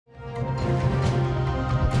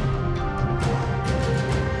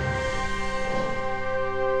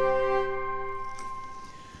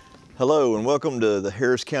Hello and welcome to the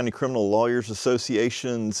Harris County Criminal Lawyers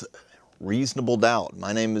Association's Reasonable Doubt.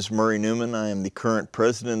 My name is Murray Newman. I am the current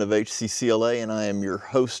president of HCCLA and I am your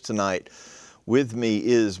host tonight. With me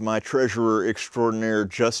is my treasurer extraordinaire,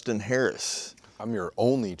 Justin Harris. I'm your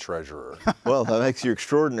only treasurer. Well, that makes you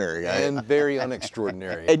extraordinary. And very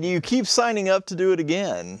unextraordinary. And you keep signing up to do it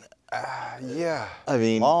again. Yeah. I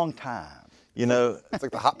mean, long time. You know, it's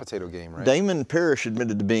like the hot potato game, right? Damon Parrish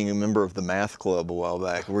admitted to being a member of the math club a while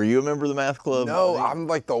back. Were you a member of the math club? No, I'm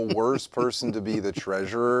like the worst person to be the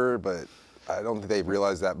treasurer, but I don't think they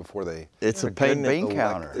realized that before they. It's a pain bean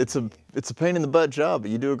counter. It's a pain in the butt job,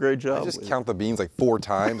 but you do a great job. I just count the beans like 4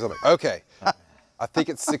 times. I'm like, okay, I think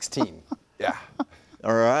it's 16. Yeah.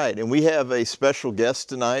 All right, and we have a special guest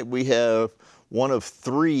tonight. We have one of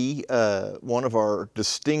 3, one of our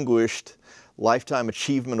distinguished Lifetime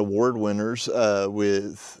Achievement Award winners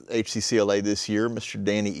with HCCLA this year, Mr.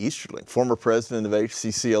 Danny Easterling, former president of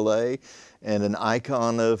HCCLA and an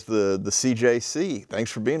icon of the CJC.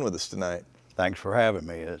 Thanks for being with us tonight. Thanks for having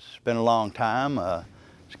me. It's been a long time.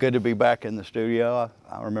 It's good to be back in the studio.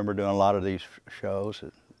 I remember doing a lot of these shows.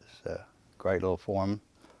 It's a great little forum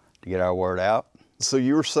to get our word out. So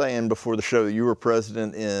you were saying before the show that you were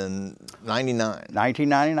president in 99.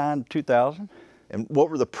 1999 to 2000. And what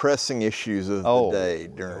were the pressing issues of the day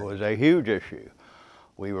during? It was a huge issue.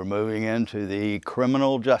 We were moving into the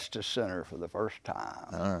Criminal Justice Center for the first time.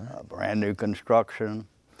 All right. Brand new construction.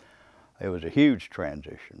 It was a huge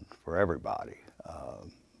transition for everybody,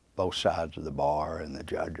 both sides of the bar and the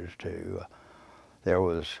judges too. There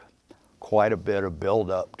was quite a bit of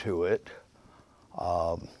build-up to it,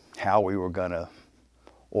 how we were going to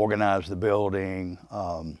organize the building.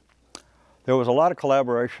 There was a lot of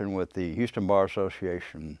collaboration with the Houston Bar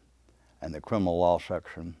Association and the criminal law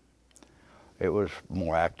section. It was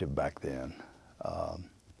more active back then.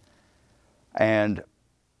 And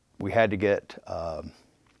we had to get,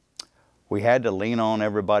 we had to lean on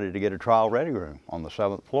everybody to get a trial ready room on the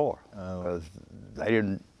 7th floor. Because they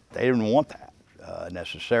didn't want that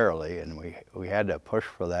necessarily, and we had to push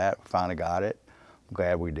for that. We finally got it. I'm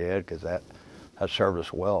glad we did, because that served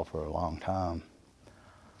us well for a long time.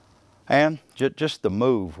 And just the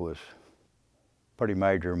move was a pretty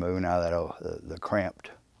major move now that the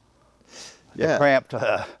cramped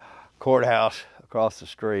courthouse across the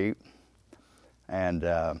street. And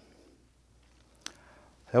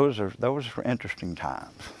those were interesting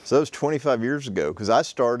times. So that was 25 years ago, because I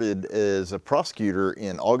started as a prosecutor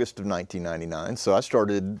in August of 1999. So I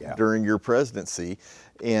started during your presidency,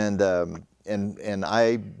 and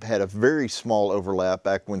I had a very small overlap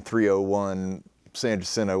back when 301 San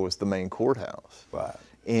Jacinto was the main courthouse. Right.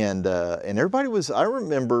 And everybody was, I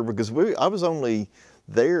remember, because I was only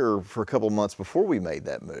there for a couple of months before we made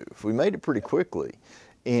that move. We made it pretty quickly.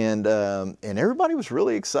 And everybody was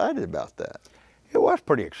really excited about that. It was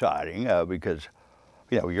pretty exciting because,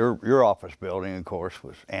 you know, your office building, of course,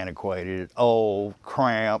 was antiquated, old,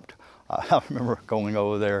 cramped. I remember going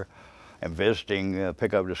over there and visiting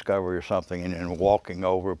Pickup Discovery or something, and then walking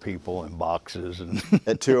over people in boxes. And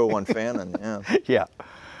at 201 Fannin, yeah. Yeah.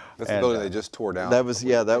 That's the building they just tore down. That was,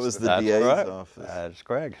 yeah, that was the DA's office. That's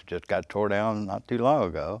correct. It just got tore down not too long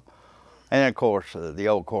ago. And then, of course, the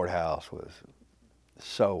old courthouse was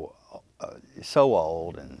so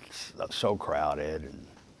old and so crowded, and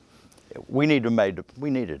we needed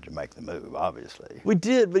to make the move, obviously. We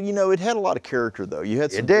did, but you know, it had a lot of character, though. You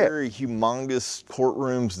had some very humongous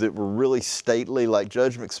courtrooms that were really stately, like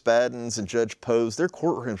Judge McSpadden's and Judge Poe's. Their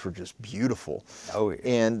courtrooms were just beautiful. Oh, yeah.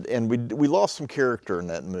 And we lost some character in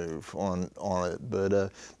that move on it,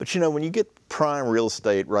 but you know, when you get prime real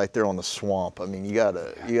estate right there on the swamp, I mean, you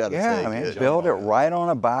gotta yeah, I mean, build it right on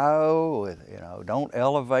a bayou. With, you know, don't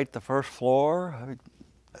elevate the first floor. I mean,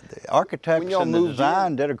 the architects and the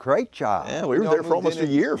design did a great job. Yeah, we were there for almost a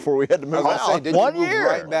year before we had to move out. Say, did 1 you move year.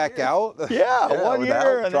 right back out? Yeah, 1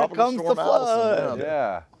 year, and then comes the flood.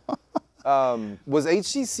 Yeah. Was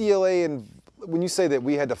HCCLA, and when you say that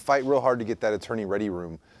we had to fight real hard to get that attorney ready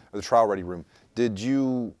room, or the trial ready room, did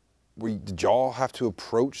y'all have to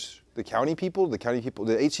approach the county people? Did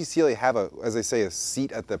HCCLA have as they say, a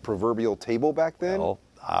seat at the proverbial table back then? Well,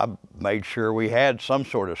 I made sure we had some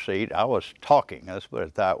sort of seat. I was talking, let's put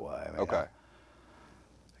it that way. I mean, okay.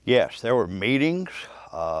 Yes, there were meetings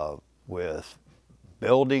with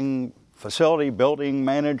facility building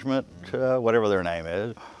management, whatever their name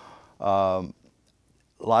is. A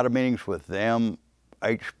lot of meetings with them.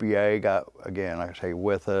 HBA got, again, like I say,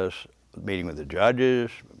 with us, meeting with the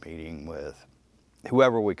judges, meeting with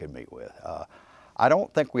whoever we could meet with. I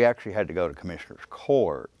don't think we actually had to go to Commissioner's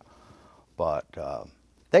Court, but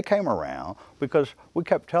they came around because we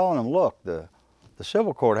kept telling them, look, the the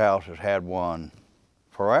civil courthouse has had one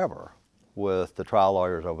forever with the trial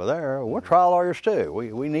lawyers over there. We're trial lawyers too.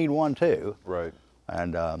 We need one too. Right.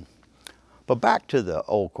 And but back to the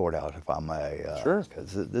old courthouse, if I may. Sure.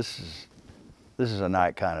 Because this is a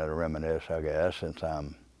night kind of to reminisce, I guess, since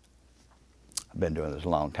I've been doing this a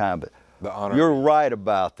long time. But The honor. you're right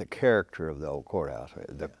about the character of the old courthouse.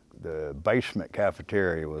 The basement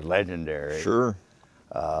cafeteria was legendary. Sure.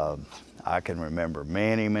 I can remember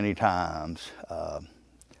many, many times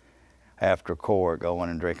after court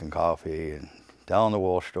going and drinking coffee and telling the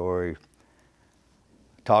war story,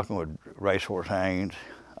 talking with Racehorse Haynes.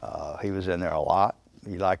 He was in there a lot.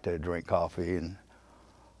 He liked to drink coffee and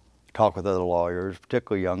talk with other lawyers,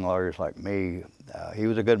 particularly young lawyers like me. He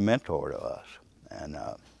was a good mentor to us. And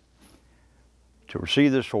to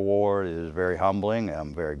receive this award is very humbling.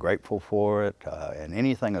 I'm very grateful for it. And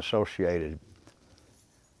anything associated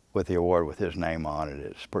with the award with his name on it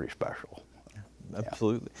is pretty special.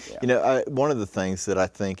 Absolutely. Yeah. You know, one of the things that I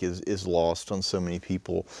think is lost on so many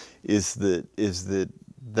people is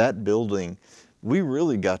that building, we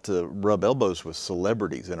really got to rub elbows with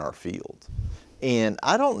celebrities in our field. And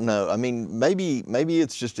I don't know, I mean, maybe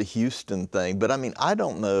it's just a Houston thing, but I mean, I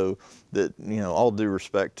don't know that, you know, all due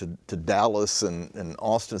respect to Dallas and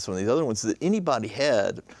Austin, some of these other ones, that anybody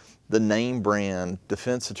had the name brand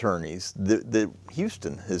defense attorneys that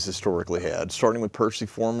Houston has historically had, starting with Percy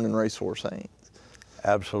Foreman and Racehorse Haynes.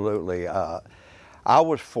 Absolutely. I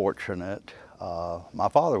was fortunate. My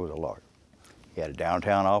father was a lawyer. He had a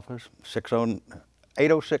downtown office,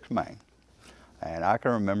 806 Main. And I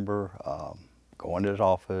can remember going to his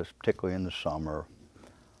office, particularly in the summer,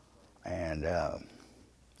 and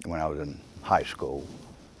when I was in high school,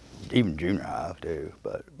 even junior high too,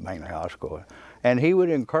 but mainly high school. And he would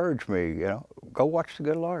encourage me, you know, go watch the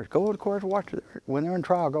good lawyers. Go to the courts, watch it. When they're in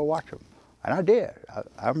trial, go watch them. And I did.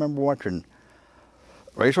 I remember watching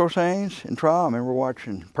Racehorse Haynes in trial. I remember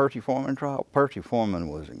watching Percy Foreman in trial. Percy Foreman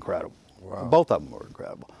was incredible. Wow. Both of them were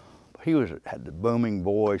incredible. He had the booming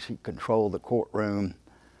voice. He controlled the courtroom.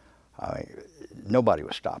 I mean, nobody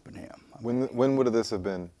was stopping him. When would this have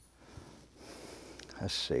been?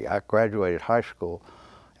 Let's see. I graduated high school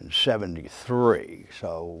in '73,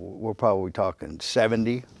 so we're probably talking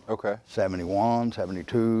 70, Okay. 71,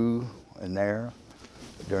 72, in there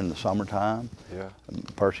during the summertime. Yeah.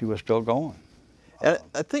 And Percy was still going. And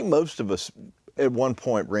I think most of us at one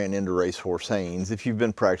point ran into Racehorse Haynes. If you've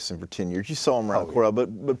been practicing for 10 years, you saw him around the courthouse.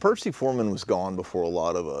 But Percy Foreman was gone before a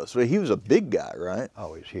lot of us. He was a big guy, right?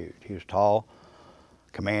 Oh, he was huge. He was tall,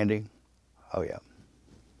 commanding. Oh, yeah.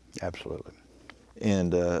 Absolutely.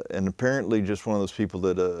 And apparently just one of those people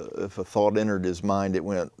that if a thought entered his mind, it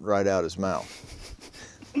went right out his mouth.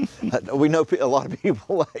 We know a lot of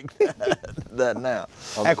people like that now.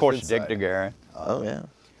 And of course, Dick DeGuerin. Oh, yeah.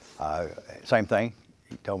 Same thing.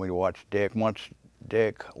 He told me to watch Dick. Once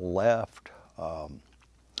Dick left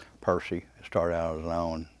Percy, started out on his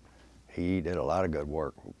own, he did a lot of good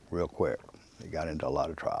work real quick. He got into a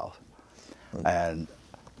lot of trials. And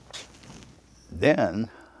then,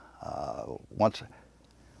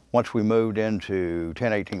 once we moved into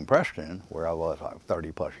 1018 Preston, where I was like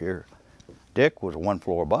 30 plus years, Dick was one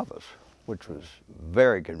floor above us, which was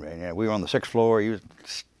very convenient. We were on the 6th floor. He's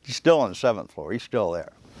still on the 7th floor. He's still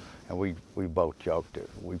there. And we both joked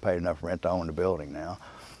that we paid enough rent to own the building now.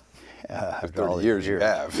 For 30 years you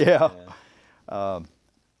have. Yeah.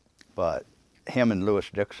 But him and Lewis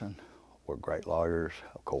Dixon were great lawyers,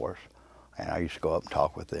 of course. And I used to go up and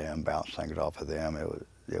talk with them, bounce things off of them.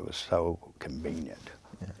 It was so convenient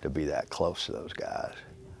to be that close to those guys.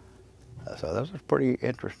 So those were pretty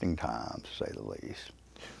interesting times, to say the least.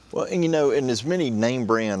 Well, and you know, and as many name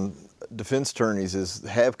brand defense attorneys as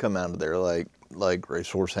have come out of there, like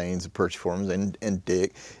Racehorse Haynes and Percy Foreman and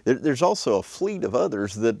Dick, there's also a fleet of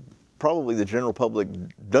others that probably the general public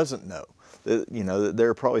doesn't know. You know,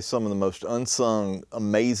 they're probably some of the most unsung,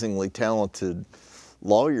 amazingly talented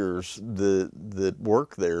lawyers that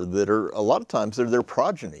work there that are, a lot of times, they're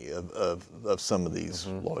progeny of some of these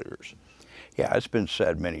lawyers. Yeah, it's been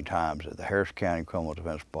said many times that the Harris County Criminal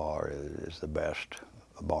Defense Bar is the best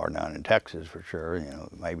bar down in Texas for sure, you know,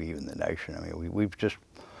 maybe even the nation. I mean, we've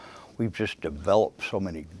just developed so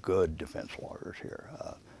many good defense lawyers here.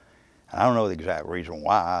 And I don't know the exact reason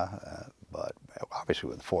why, but obviously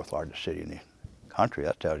we're the 4th largest city in the country,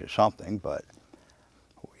 that tells you something, but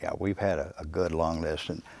yeah, we've had a good long list.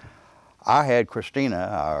 And I had Christina,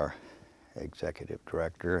 our executive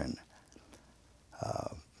director and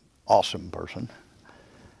awesome person,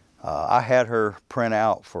 I had her print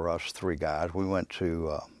out for us 3 guys. We went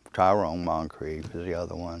to Tyrone Moncrief is the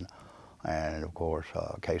other one, and of course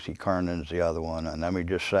Casey Kernan's the other one. And let me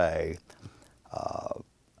just say,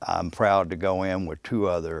 I'm proud to go in with 2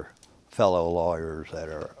 other fellow lawyers that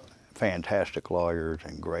are fantastic lawyers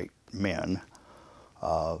and great men.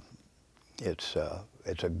 It's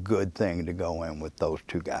a good thing to go in with those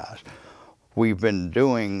 2 guys. We've been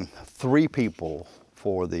doing 3 people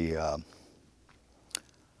for the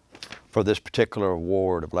for this particular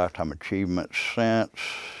award of Lifetime Achievement since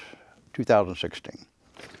 2016.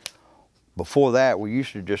 Before that, we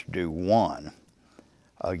used to just do 1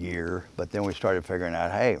 a year, but then we started figuring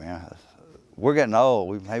out, hey man, we're getting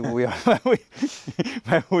old. Maybe we ought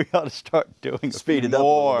to start doing Speed it up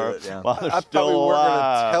more a little bit, yeah. while they're I still probably weren't going to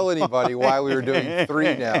alive. tell anybody why we were doing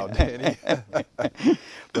 3 now, Danny.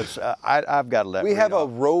 But I've got to let We Reed have a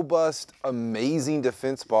off. robust, amazing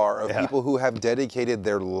defense bar of Yeah. people who have dedicated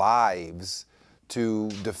their lives to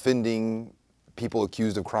defending people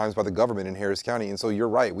accused of crimes by the government in Harris County. And so you're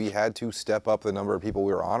right, we had to step up the number of people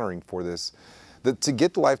we were honoring for this. To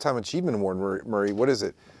get the Lifetime Achievement Award, Murray, what is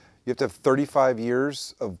it? You have to have 35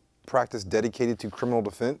 years of practice dedicated to criminal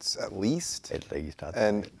defense, at least. At least, I think.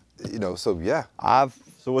 And, you know, so yeah.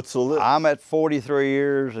 So what's the list? I'm at 43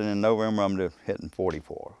 years, and in November I'm hitting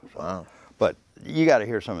 44. So. Wow. But you got to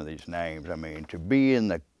hear some of these names. I mean, to be in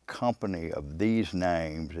the company of these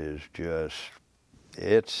names is just,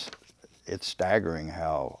 it's staggering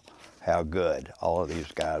how good all of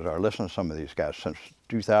these guys are. Listen to some of these guys. Since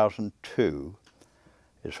 2002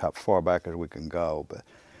 is how far back as we can go. But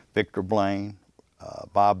Victor Blaine,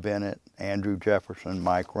 Bob Bennett, Andrew Jefferson,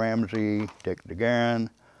 Mike Ramsey, Dick DeGuerin,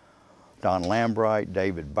 Don Lambright,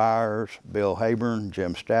 David Byers, Bill Hayburn,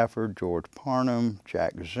 Jim Stafford, George Parnham,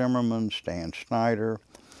 Jack Zimmerman, Stan Snyder.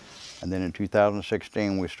 And then in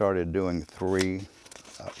 2016, we started doing 3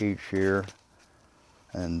 each year.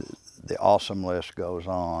 And the awesome list goes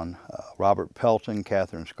on. Robert Pelton,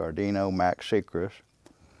 Catherine Scardino, Max Sechrist,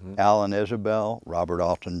 Alan Isabel, Robert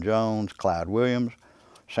Alton Jones, Clyde Williams,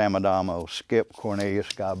 Sam Adamo, Skip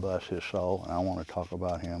Cornelius, God bless his soul, and I want to talk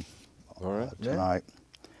about him tonight.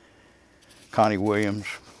 Connie Williams,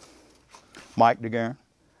 Mike DeGuerin,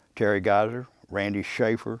 Terry Geiser, Randy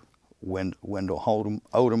Schaefer, Wendell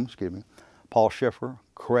Odom, Paul Schiffer,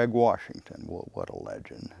 Craig Washington, what a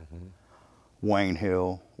legend. Wayne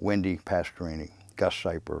Hill, Wendy Pastorini, Gus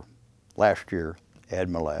Saper, last year, Ed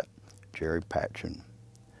Millett, Jerry Patchen,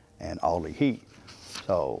 and Aldi Heat.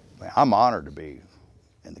 So man, I'm honored to be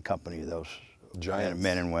in the company of those Giants.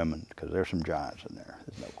 men and women, because there's some giants in there,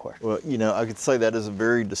 there's no question. Well, you know, I could say that is a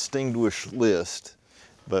very distinguished list,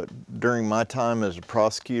 but during my time as a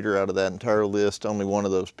prosecutor, out of that entire list, only one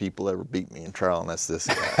of those people ever beat me in trial, and that's this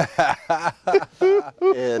guy.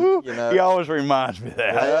 And, you know, He always reminds me of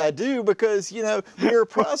that. I do, because, you know, when you're a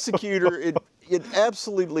prosecutor, it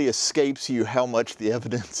absolutely escapes you how much the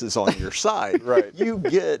evidence is on your side. Right. You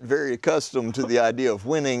get very accustomed to the idea of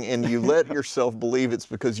winning, and you let yourself believe it's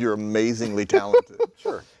because you're amazingly talented.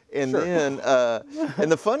 Sure. And then,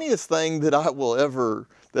 and the funniest thing that I will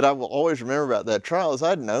always remember about that trial is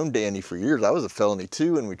I'd known Danny for years. I was a felony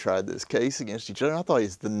too, and we tried this case against each other. I thought he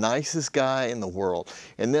was the nicest guy in the world.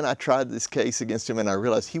 And then I tried this case against him, and I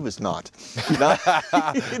realized he was not. Not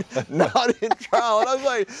in trial. And I was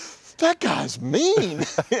like, that guy's mean.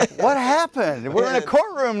 What happened? We're in a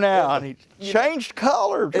courtroom now, and he changed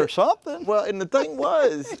colors or something. Well, and the thing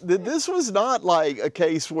was that this was not like a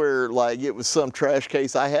case where like it was some trash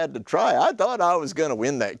case I had to try. I thought I was going to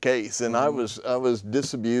win that case, and I was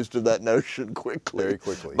disabused of that notion quickly. Very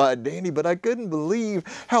quickly. By Danny, but I couldn't believe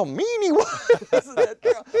how mean he was in that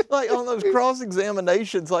trial. Like on those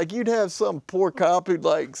cross-examinations, like you'd have some poor cop who'd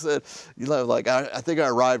like said, you know, like I think I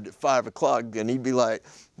arrived at 5 o'clock, and he'd be like,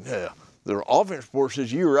 yeah, the offense report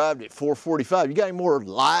says you arrived at 4:45. You got any more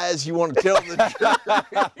lies you want to tell the jury?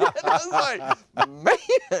 And I was like, man,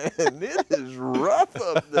 it is rough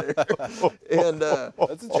up there. And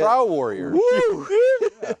That's a trial warrior. woo,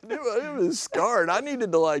 it was scarred. I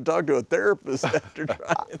needed to like talk to a therapist after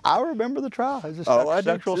trying. I remember the trial. It was I a do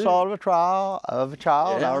sexual too. assault of a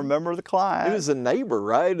child. Yeah. I remember the client. He was a neighbor,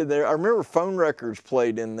 right? And there, I remember phone records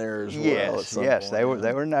played in there as well. at Yes, some yes, point.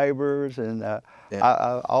 they were neighbors, and Yeah.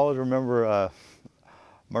 I always remember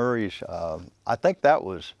Murray's. I think that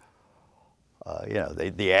was, you know,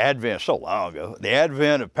 the advent so long ago. The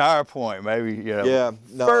advent of PowerPoint, maybe, you know, Yeah,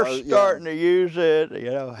 no, first yeah. starting to use it.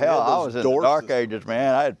 You know, hell, I those was in the dorks. dark ages,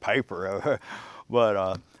 man. I had paper,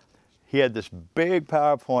 but he had this big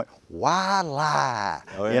PowerPoint. Why lie?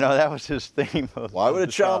 Oh, yeah. You know, that was his theme. Why would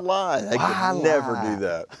a child lie? They Why could never lie? do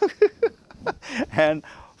that. And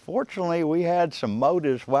fortunately, we had some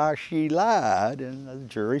motives why she lied, and the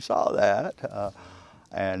jury saw that.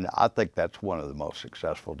 And I think that's one of the most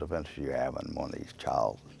successful defenses you have in one of these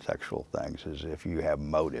child sexual things is if you have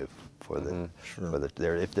motive for the,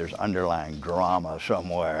 if there's underlying drama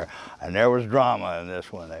somewhere, and there was drama in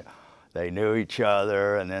this one. They knew each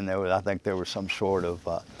other, and then I think there was some sort of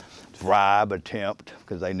bribe attempt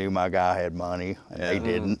because they knew my guy had money and they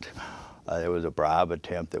didn't. There was a bribe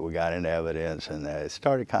attempt that we got into evidence, and it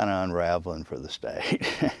started kind of unraveling for the state.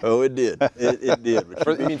 Oh, it did. It did.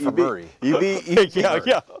 You mean for Murray?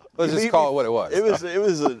 Yeah. Let's just call it what it was.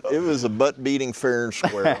 It was a butt beating fair and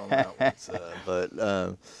square on that one.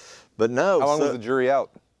 So, but no. How long was the jury out?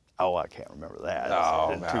 Oh, I can't remember that.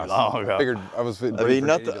 Oh, It's too long ago. I figured I was ready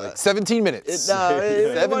like 17 minutes.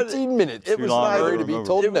 17 minutes. It was neither to be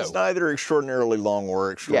told it was neither extraordinarily long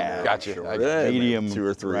or extraordinarily gotcha. short. Medium 2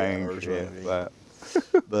 or 3 range, hours. yeah.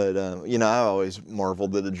 But you know, I always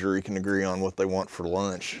marveled that a jury can agree on what they want for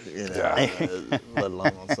lunch. You know, let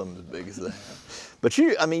alone on something as big as that. But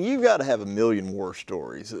I mean, you've got to have a million war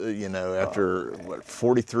stories. You know, after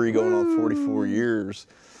 43 going on 44 years.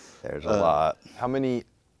 There's a lot. How many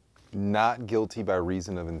not guilty by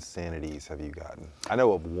reason of insanities have you gotten? I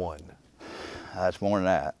know of one. That's more than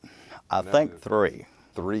that. I think 3.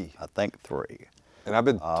 3. I think 3. And I've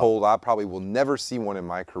been told I probably will never see one in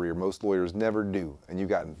my career. Most lawyers never do. And you've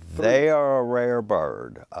gotten 3. They are a rare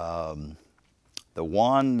bird. The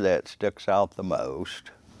one that sticks out the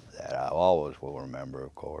most, that I always will remember,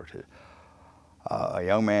 of course, is a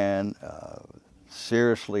young man,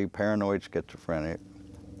 seriously paranoid schizophrenic,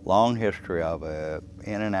 long history of it,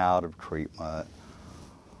 in and out of treatment,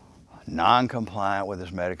 non-compliant with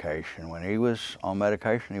his medication. When he was on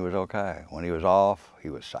medication, he was okay. When he was off, he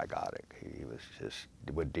was psychotic. He was just,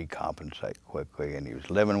 would decompensate quickly, and he was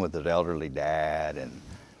living with his elderly dad, and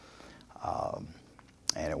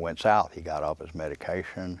it went south. He got off his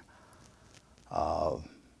medication.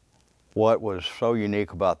 What was so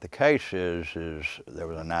unique about the case is there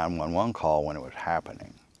was a 911 call when it was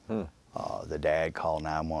happening. The dad called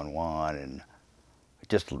 911 and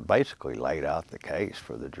just basically laid out the case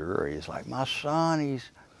for the jury. It's like, my son,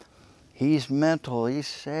 he's mental, he's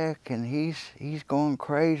sick, and he's going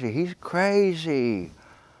crazy. He's crazy.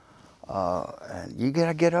 And you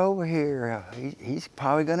gotta get over here. He's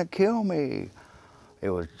probably gonna kill me. It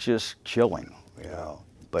was just chilling, you know,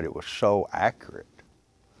 but it was so accurate.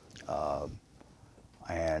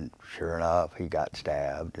 And sure enough, he got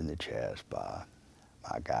stabbed in the chest by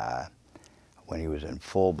my guy when he was in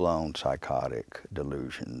full-blown psychotic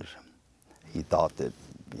delusions. He thought that,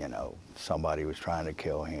 you know, somebody was trying to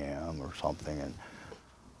kill him or something, and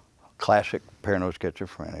classic paranoid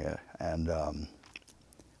schizophrenia. And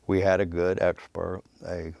we had a good expert,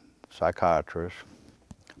 a psychiatrist,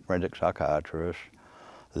 forensic psychiatrist.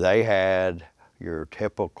 They had your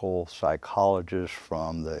typical psychologist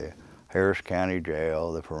from the Harris County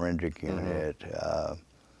Jail, the forensic unit,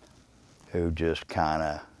 who just kind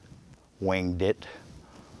of winged it,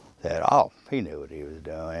 that, oh, he knew what he was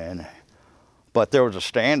doing. But there was a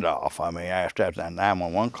standoff. I mean, after that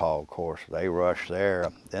 911 call, of course, they rushed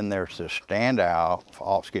there. Then there's this standoff,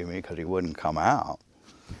 excuse me, because he wouldn't come out.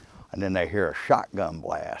 And then they hear a shotgun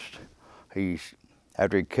blast.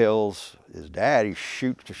 After he kills his dad, he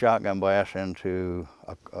shoots the shotgun blast into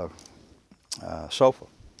a sofa.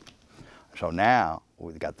 So now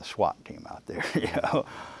we've got the SWAT team out there, you know.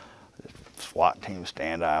 The SWAT team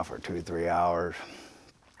stand out for 2-3 hours.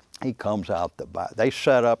 He comes out the back. They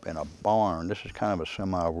set up in a barn. This is kind of a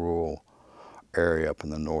semi-rural area up in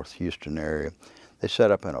the North Houston area. They set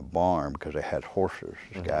up in a barn because they had horses.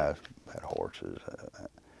 These guys had horses.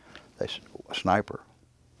 A sniper.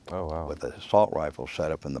 Oh, wow. With an assault rifle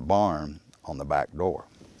set up in the barn on the back door.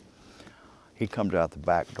 He comes out the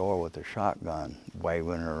back door with a shotgun,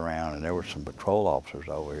 waving it around, and there were some patrol officers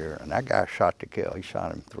over here, and that guy shot to kill. He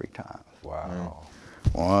shot him 3 times. Wow.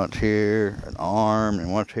 Once here, an arm,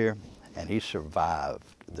 and once here, and he survived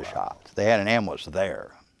the shots. They had an ambulance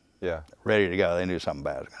there, ready to go. They knew something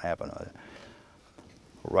bad was going to happen with it.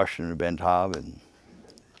 Rushed into Ben Taub, and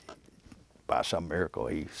by some miracle,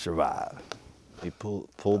 he survived. He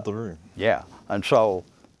pulled through. Yeah, and so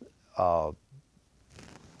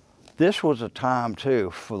this was a time too,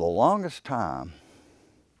 for the longest time,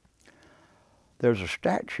 there's a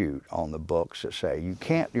statute on the books that say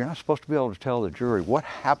you're not supposed to be able to tell the jury what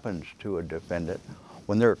happens to a defendant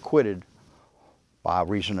when they're acquitted by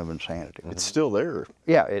reason of insanity. It's still there.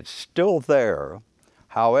 Yeah, it's still there.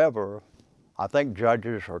 However, I think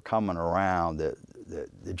judges are coming around that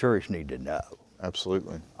the juries need to know.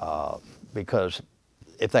 Absolutely. Because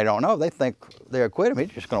if they don't know, they think they're acquitted. He's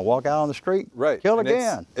just going to walk out on the street, killed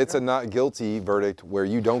again. It's a not guilty verdict where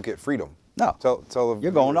you don't get freedom. No. Tell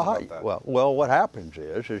You're going to viewers about that. well, what happens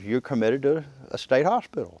is you're committed to a state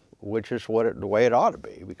hospital, which is the way it ought to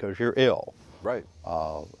be, because you're ill. Right.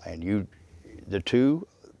 And the two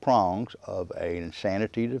prongs of an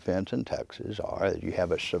insanity defense in Texas are that you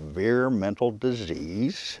have a severe mental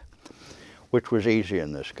disease, which was easy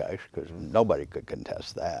in this case because nobody could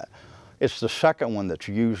contest that. It's the second one that's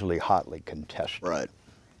usually hotly contested. Right.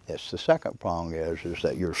 It's the second prong is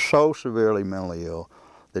that you're so severely mentally ill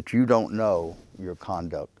that you don't know your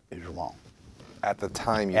conduct is wrong. At the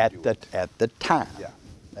time you do it. At the time. Yeah.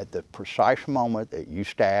 At the precise moment that you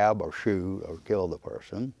stab or shoot or kill the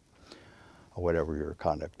person, or whatever your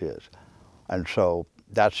conduct is. And so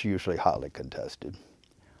that's usually hotly contested.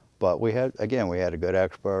 But we had a good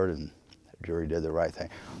expert, and the jury did the right thing.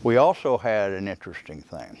 We also had an interesting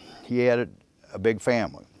thing. He had a big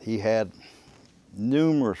family. He had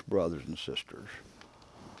numerous brothers and sisters,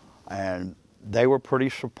 and they were pretty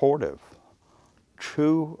supportive.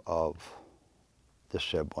 Two of the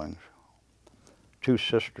siblings, two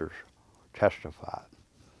sisters, testified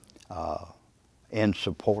in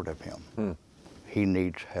support of him. He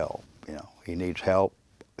needs help, he needs help.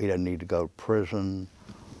 He doesn't need to go to prison.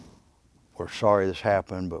 We're sorry this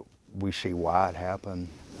happened, but we see why it happened.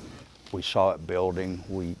 We saw it building.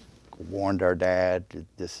 We warned our dad that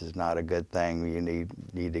this is not a good thing. You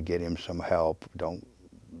need to get him some help. Don't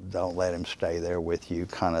let him stay there with you,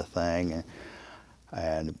 kind of thing.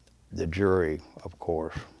 And the jury, of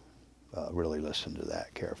course, really listened to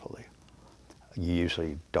that carefully. You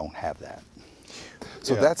usually don't have that.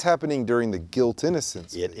 So that's happening during the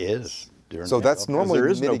guilt-innocence. It is. So that's normally there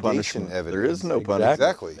is no mitigation punishment. evidence. There is no punishment.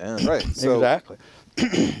 Exactly. Yeah. Right. So, Exactly.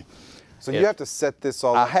 So you have to set this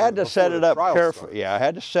all up. I had to set it up carefully. carefully. Yeah, I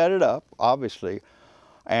had to set it up, obviously.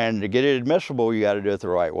 And to get it admissible, you got to do it the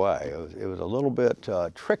right way. It was a little bit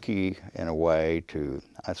tricky in a way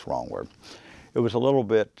that's the wrong word. It was a little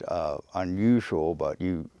bit unusual, but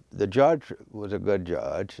the judge was a good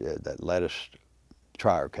judge that let us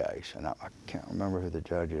try our case. And I can't remember who the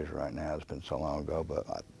judge is right now. It's been so long ago, but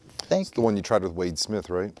I think... It's the one you tried with Wade Smith,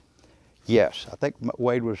 right? Yes, I think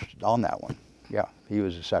Wade was on that one. Yeah, he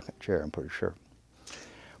was the second chair, I'm pretty sure.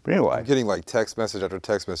 But anyway. I'm getting like text message after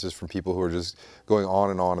text message from people who are just going on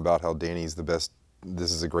and on about how Danny's the best.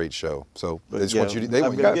 This is a great show. So they just want you to, they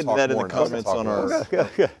want you to getting talk that in more the and comments talk on more.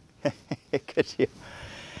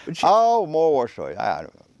 Oh, more war stories.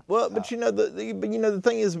 Well, but the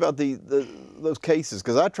thing is about those cases,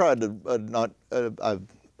 because I tried to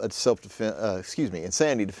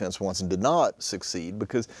insanity defense once and did not succeed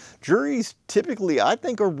because juries typically, I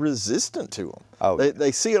think, are resistant to them. Oh,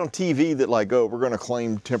 they see it on TV that like, oh, we're going to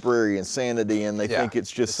claim temporary insanity, and they think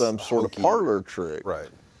it's just some sort of parlor trick. Right.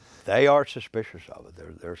 They are suspicious of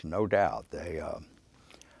it. There's no doubt.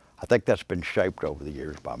 I think that's been shaped over the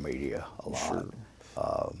years by media a lot.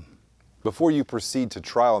 Sure. Before you proceed to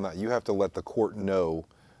trial on that, you have to let the court know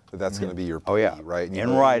that that's going to be your plea, right? And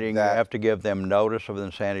in writing, you have to give them notice of the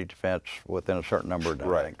insanity defense within a certain number of days,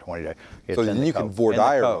 I think 20 days. So then you can voir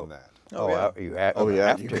dire on that. You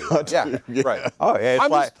have to. Yeah, right. Oh,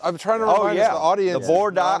 yeah, I'm trying to remind the audience,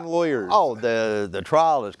 non-lawyers. Oh, the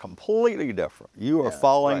trial is completely different. You are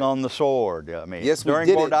falling on the sword. I mean, yes,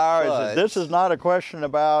 during voir dire, this is not a question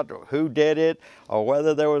about who did it or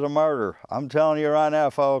whether there was a murder. I'm telling you right now,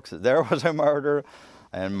 folks, there was a murder.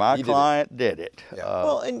 And my client did it.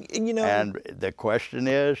 Yeah. And the question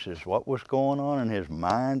is what was going on in his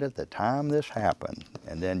mind at the time this happened?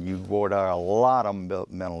 And then you voir dire a lot of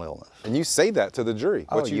mental illness. And you say that to the jury.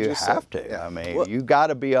 You have to. Yeah. I mean, you got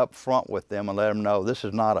to be up front with them and let them know this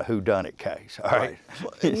is not a whodunit case. All right.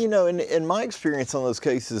 Well, in my experience on those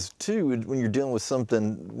cases too, when you're dealing with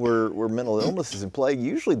something where mental illness is in play,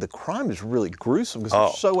 usually the crime is really gruesome because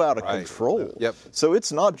they're so out of control. Yep. So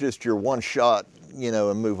it's not just your one shot,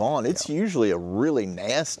 and move on. It's usually a really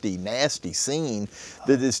nasty, nasty scene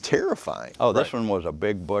that is terrifying. Oh, this one was a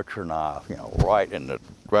big butcher knife, right in the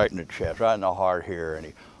chest, right in the heart here,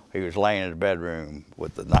 and he was laying in his bedroom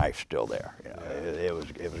with the knife still there. It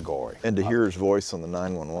was gory. And to hear his voice on the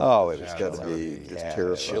 911. Oh, it was got to be just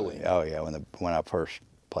terrifying. Oh yeah, when I first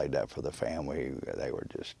played that for the family, they were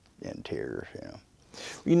just in tears.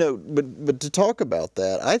 But to talk about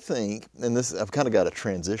that, I think, and this, I've kind of got a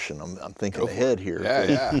transition. I'm thinking ahead here.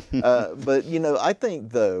 Yeah. But I think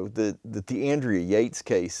though that the Andrea Yates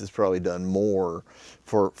case has probably done more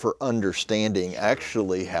for understanding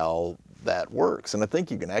actually how that works, and I think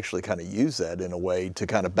you can actually kind of use that in a way to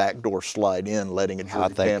kind of backdoor slide in, letting a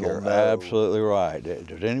jury panel know. Absolutely right.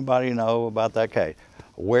 Does anybody know about that case?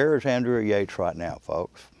 Where is Andrea Yates right now,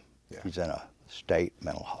 folks? He's in a state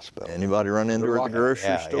mental hospital. Anybody run into her at the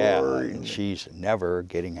grocery store? And she's never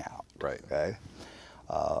getting out. Right. Okay.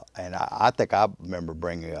 And I think I remember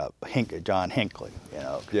bringing up John Hinckley, you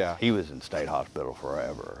know. Yeah. He was in state hospital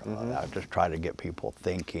forever. I just try to get people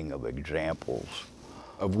thinking of examples.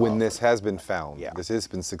 Of when this has been found. Yeah. This has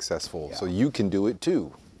been successful. Yeah. So you can do it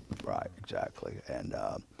too. Right, exactly. And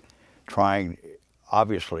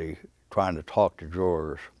obviously, trying to talk to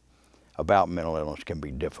jurors about mental illness can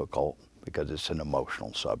be difficult because it's an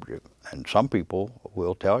emotional subject. And some people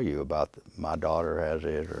will tell you about, my daughter has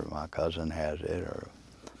it, or my cousin has it,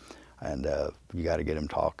 and you got to get them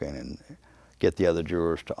talking and get the other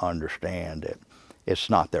jurors to understand that it's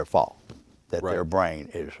not their fault, that their brain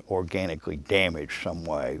is organically damaged some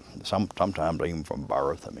way, sometimes even from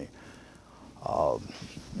birth. I mean,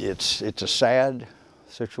 it's a sad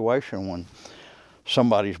situation when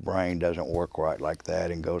somebody's brain doesn't work right like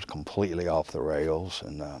that and goes completely off the rails,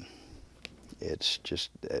 and it's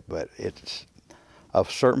just, but it's a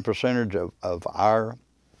certain percentage of our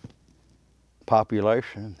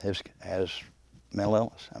population has mental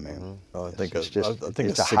illness. I mean, I think it's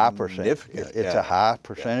a high percentage. It's a high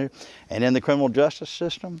percentage, and in the criminal justice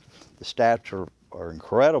system, the stats are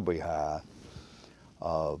incredibly high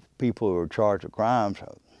of people who are charged with crimes.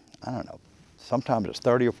 I don't know. Sometimes it's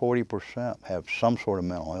 30 or 40% have some sort of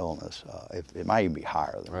mental illness. It might even be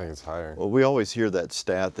higher than that. I think it's higher. Well, we always hear that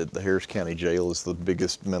stat that the Harris County Jail is the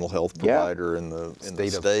biggest mental health provider in the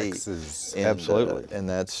state. Of Texas. And, absolutely. And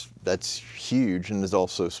that's huge, and it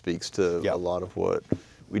also speaks to a lot of what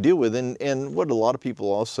we deal with. And what a lot of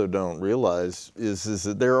people also don't realize is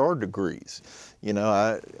that there are degrees. You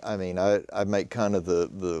know, I mean, I make kind of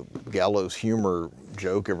the gallows humor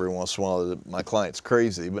joke every once in a while that my client's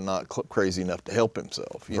crazy, but not crazy enough to help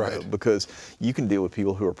himself, you know, because you can deal with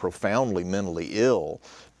people who are profoundly mentally ill,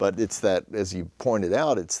 but it's that, as you pointed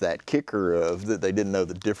out, it's that kicker of that they didn't know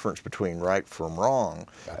the difference between right from wrong.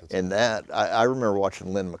 And that, I remember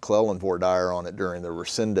watching Lynn McClellan voir dire on it during the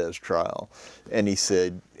Resendez trial, and he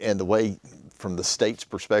said, and the way from the state's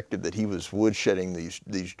perspective that he was woodshedding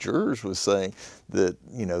these jurors was saying that,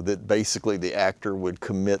 you know, that basically the actor would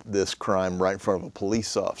commit this crime right in front of a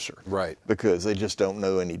police officer. Right. Because they just don't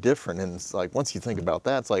know any different. And it's like, once you think about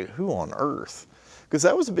that, it's like, who on earth? Because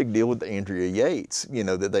that was a big deal with Andrea Yates, you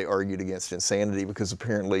know, that they argued against insanity because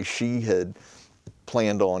apparently she had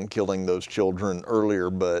planned on killing those children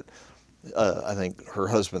earlier, but I think her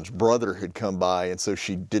husband's brother had come by, and so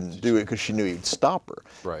she didn't do it because she knew he'd stop her.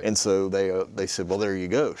 Right. And so they said, well, there you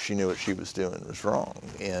go. She knew what she was doing was wrong.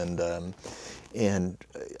 And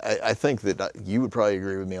I think that you would probably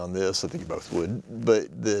agree with me on this. I think you both would.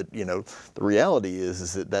 But that, you know, the reality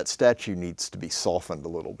is that statute needs to be softened a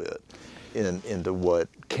little bit into what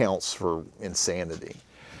counts for insanity.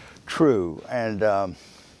 True. And a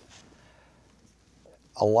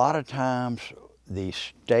lot of times, the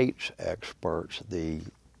state's experts, the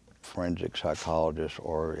forensic psychologists,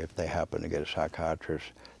 or if they happen to get a psychiatrist,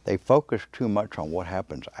 they focus too much on what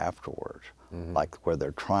happens afterwards, like where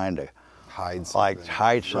they're trying to hide something,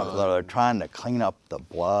 or they're trying to clean up the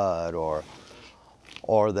blood,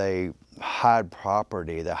 or they hide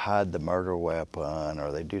property, they hide the murder weapon,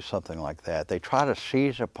 or they do something like that. They try to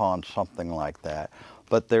seize upon something like that,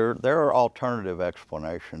 but there are alternative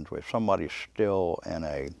explanations. If somebody's still in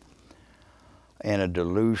a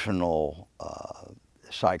delusional,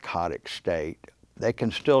 psychotic state, they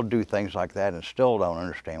can still do things like that and still don't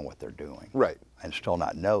understand what they're doing. Right. And still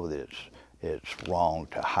not know that it's wrong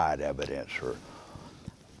to hide evidence. Or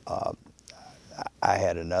I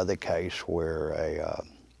had another case where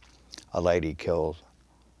a lady killed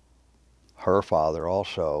her father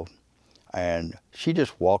also, and she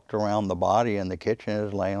just walked around the body in the kitchen. It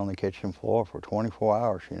was laying on the kitchen floor for 24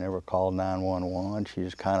 hours. She never called 911. She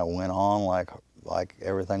just kind of went on like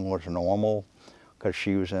everything was normal because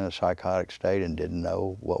she was in a psychotic state and didn't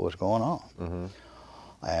know what was going on.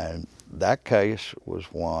 And that case was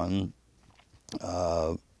one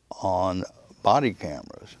on body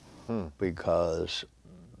cameras because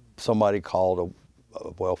somebody called a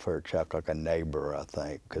welfare check, like a neighbor, I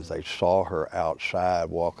think, because they saw her outside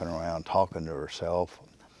walking around talking to herself,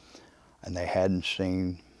 and they hadn't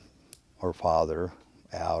seen her father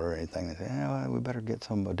out or anything. They said, well, we better get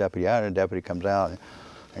a deputy out. And the deputy comes out,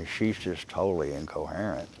 and she's just totally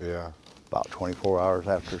incoherent. Yeah. About 24 hours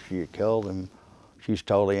after she had killed him, she's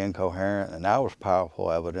totally incoherent, and that was powerful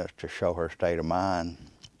evidence to show her state of mind,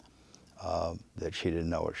 that she didn't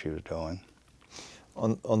know what she was doing.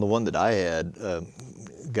 On the one that I had, a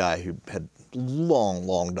guy who had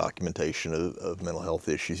long documentation of mental health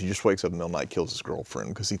issues. He just wakes up in the middle of the night, kills his girlfriend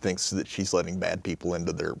because he thinks that she's letting bad people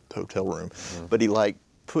into their hotel room. But he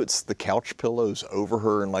puts the couch pillows over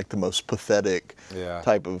her in like the most pathetic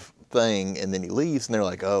type of thing, and then he leaves, and they're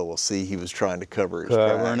like, oh, well, see, he was trying to cover his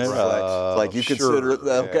Covering tracks. it up. Like you consider it,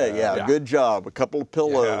 okay, yeah, good job. A couple of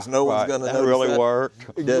pillows. No one's going to that notice really that.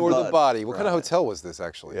 worked. Ignore the body. What kind of hotel was this,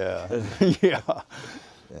 actually? Yeah. Yeah.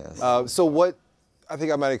 Yes. So what, I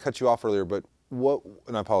think I might have cut you off earlier, but what,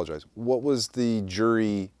 and I apologize, what was the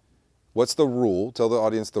jury, what's the rule? Tell the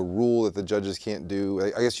audience the rule that the judges can't do.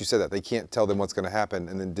 I guess you said that. They can't tell them what's going to happen.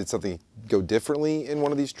 And then did something go differently in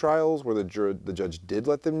one of these trials where the judge did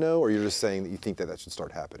let them know? Or you're just saying that you think that that should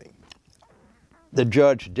start happening? The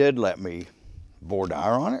judge did let me voir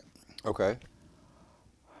dire on it. Okay.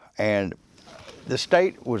 And the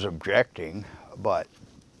state was objecting, but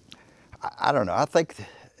I don't know. I think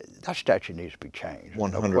that statute needs to be changed.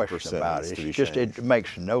 100% No question about it. It's just, it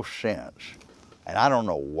makes no sense. And I don't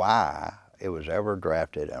know why it was ever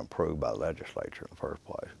drafted and approved by the legislature in the first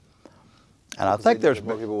place. And I think there's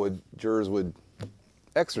more people would, jurors would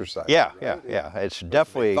exercise. Yeah, it, right? yeah. It's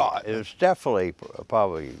definitely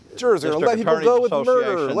probably jurors are going to let people go with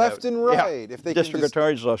murder left and right. Yeah, if they District can just...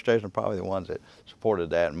 Attorneys Association are probably the ones that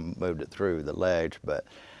supported that and moved it through the ledge. But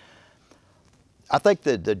I think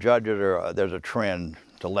that the judges there's a trend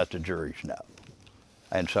to let the juries know,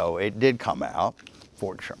 and so it did come out,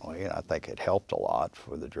 fortunately, and I think it helped a lot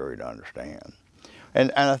for the jury to understand.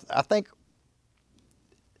 And I think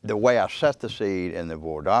the way I set the seed in the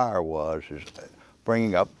voir dire was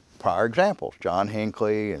bringing up prior examples, John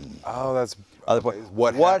Hinckley and that's other places.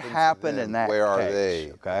 What happened in that Where are case,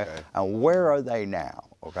 they? Okay? And where are they now?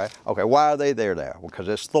 Okay. Okay. Why are they there now? Because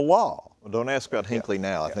it's the law. Well, don't ask about Hinckley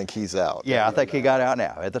now. I think he's out. Yeah, I think he got out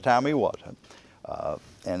now. At the time, he wasn't.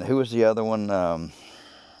 And who was the other one?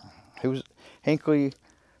 Who was Hinckley?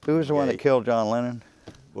 Who was the one that killed John Lennon?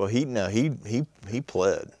 Well, he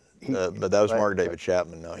pled, but that was Mark David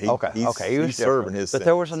Chapman. No, he's serving his. But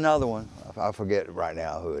there was another one. I forget right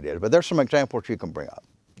now who it is. But there's some examples you can bring up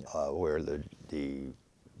where the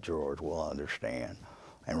jurors will understand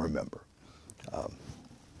and remember.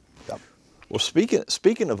 Well,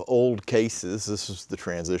 speaking of old cases, this is the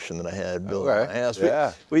transition that I had. Bill and I asked.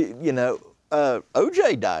 Yeah.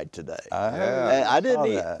 OJ died today.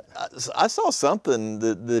 Yeah, I saw something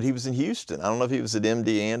that he was in Houston. I don't know if he was at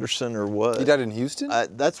MD Anderson or what. He died in Houston?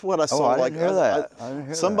 That's what I saw. I didn't hear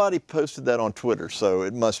that. Somebody posted that on Twitter, so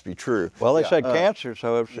it must be true. Well, they said cancer,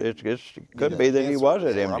 so it could be that he was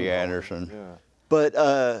at MD Anderson. Yeah. But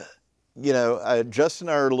Justin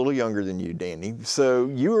and I are a little younger than you, Danny. So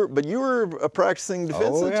you were a practicing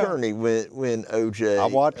defense attorney when OJ. I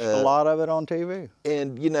watched a lot of it on TV.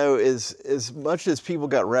 And as much as people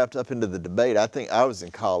got wrapped up into the debate, I think I was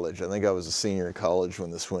in college. I think I was a senior in college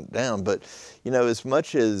when this went down. But as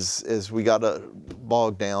much as we got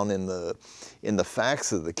bogged down in the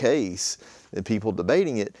facts of the case and people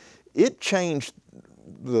debating it, it changed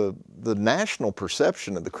the national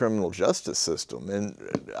perception of the criminal justice system. And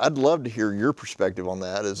I'd love to hear your perspective on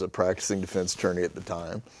that as a practicing defense attorney at the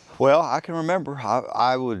time. Well, I can remember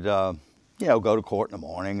I would, go to court in the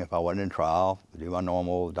morning if I wasn't in trial, do my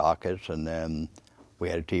normal dockets, and then we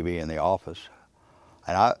had a TV in the office.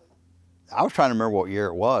 And I was trying to remember what year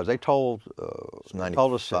it was. They told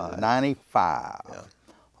us 95.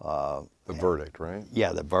 Yeah. The verdict, right?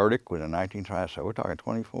 Yeah, the verdict was in 1920, so we're talking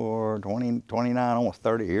 24, 20, 29, almost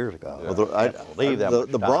 30 years ago. Yeah. Well, I believe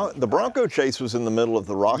that the Bronco chase was in the middle of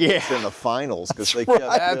the Rockets in the finals because they kept.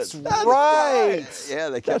 That's right. Yeah,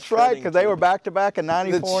 they kept. That's right, because they were back to back in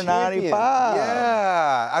 94, 95.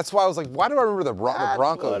 Yeah, that's why I was like, why do I remember the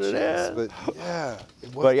Bronco chase?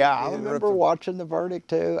 But yeah, I remember watching the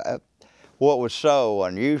verdict too. What was so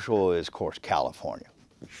unusual is, of course, California.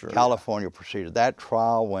 Sure. California proceeded. That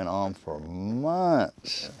trial went on for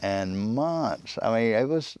months and months. I mean, it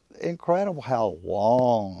was incredible how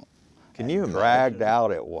long and dragged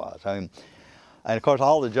out it was. I mean, and of course,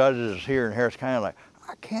 all the judges here in Harris County are like,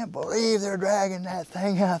 I can't believe they're dragging that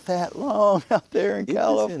thing out that long out there in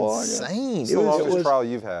California. Was insane. It's the longest trial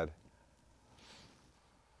you've had.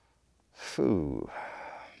 Phew.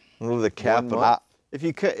 The capital. If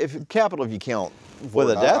you count.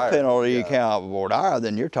 With a death penalty, you count voir dire,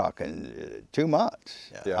 then you're talking 2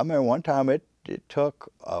 months. Yeah. I remember one time it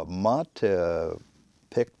took a month to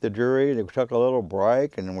pick the jury. They took a little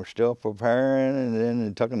break, and we're still preparing, and then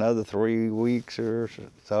it took another 3 weeks or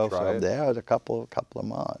so. So yeah, it was a couple of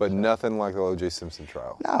months. But nothing like the O.J. Simpson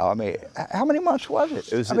trial. No, I mean, how many months was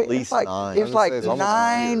it? It was at least 9. It was like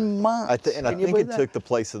 9 months. I think it took the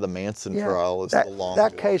place of the Manson trial as the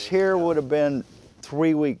longest. That case here would have been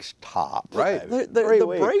 3 weeks tops. Right. maybe. The 3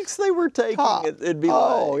 weeks. breaks they were taking, Top. it'd be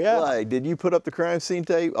Yeah. like, did you put up the crime scene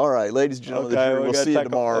tape? All right, ladies and gentlemen, Okay, we'll gotta see you take a-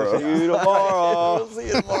 tomorrow. See you tomorrow. We'll see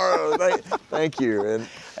you tomorrow. Thank you.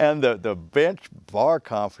 And the bench bar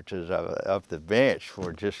conferences of the bench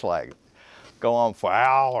were just like go on for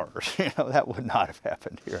hours. That would not have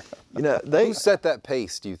happened here. Who set that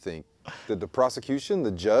pace, do you think? Did the prosecution, the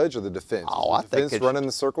judge, or the defense? Oh, Was I the think defense it's running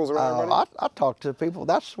the circles around everybody? I talk to people.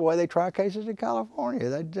 That's the way they try cases in California.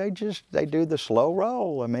 They do the slow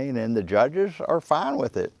roll. I mean, and the judges are fine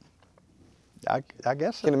with it. I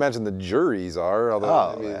guess. I can imagine the juries are.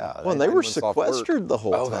 Although, Oh, yeah. Well, they were went off work. sequestered the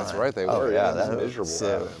whole time. Oh, that's right, they Oh, were. yeah, That's that was- miserable.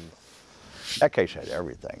 so- That case had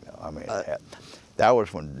everything, though. I mean, that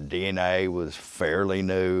was when DNA was fairly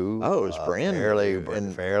new. Oh, it was brand new,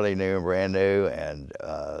 and- fairly new and brand new, and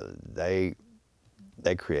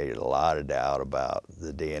they created a lot of doubt about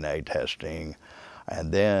the DNA testing,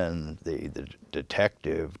 and then the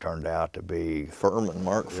detective turned out to be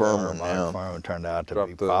Mark Furman. Mark Furman turned out to Dropped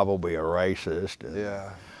be the- probably a racist. And,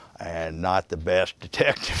 Yeah. and not the best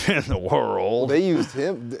detective in the world. They used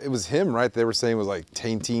him. It was him, right? They were saying it was like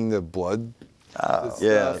tainting the blood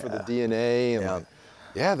yeah. for the DNA. And Yeah.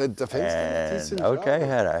 yeah, the defense did a And decent OK job.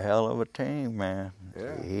 had a hell of a team, man.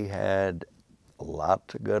 Yeah. He had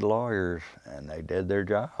lots of good lawyers, and they did their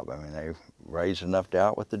job. I mean, they raised enough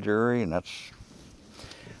doubt with the jury, and that's.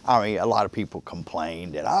 I mean, a lot of people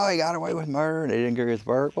complained that, oh, he got away with murder, and they didn't agree with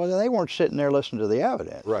verdict. Well, they weren't sitting there listening to the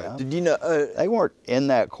evidence. Right. You know? Did you know? They weren't in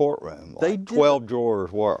that courtroom. They Like did- 12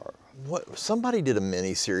 jurors were. Somebody did a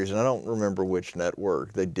mini series, and I don't remember which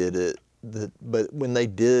network they did it. But when they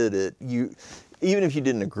did it, even if you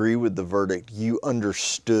didn't agree with the verdict, you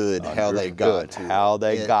understood how they got to how it.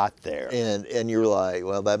 they got there. And you're like,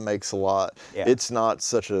 well, that makes a lot. Yeah. It's not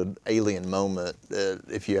such an alien moment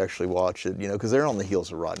if you actually watch it, because they're on the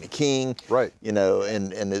heels of Rodney King, Right. And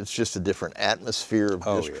it's just a different atmosphere of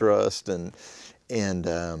distrust and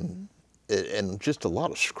just a lot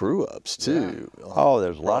of screw ups too. Oh,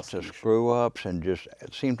 there's lots of screw-ups, and just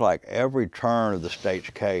it seemed like every turn of the state's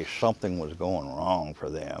case, something was going wrong for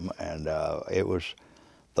them, and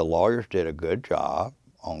the lawyers did a good job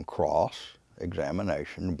on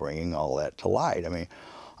cross-examination, bringing all that to light. I mean,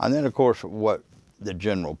 and then of course what the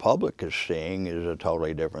general public is seeing is a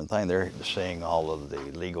totally different thing. They're seeing all of the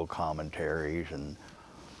legal commentaries and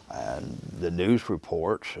the news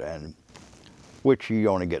reports, and which you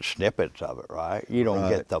only get snippets of it, right? You don't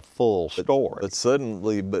get the full story. But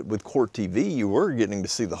suddenly, with Court TV, you were getting to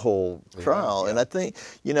see the whole trial. And I think,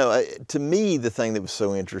 to me, the thing that was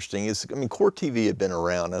so interesting is, Court TV had been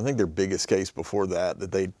around. I think their biggest case before that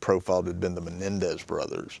they profiled had been the Menendez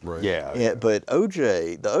brothers. Right. Yeah. But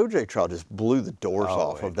the OJ trial just blew the doors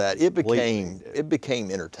off of that. It became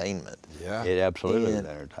entertainment. Yeah. It absolutely And-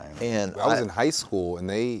 was entertaining. And I was in high school, and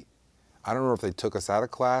I don't know if they took us out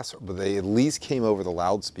of class, but they at least came over the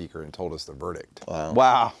loudspeaker and told us the verdict.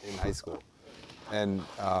 Wow. In high school. And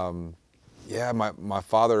my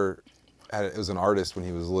father was an artist when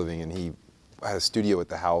he was living, and he had a studio at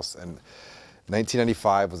the house. And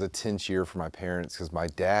 1995 was a tense year for my parents because my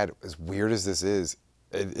dad, as weird as this is,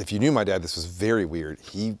 if you knew my dad, this was very weird.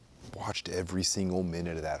 He watched every single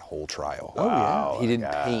minute of that whole trial. Oh, yeah. He didn't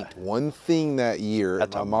paint one thing that year.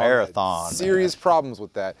 That's My a mom had marathon, serious problems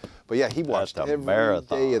with that. But yeah, he watched That's a every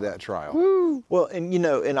marathon. day of that trial. well, and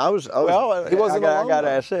and I was Well, He wasn't I alone, got to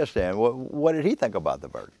though. ask this then. What did he think about the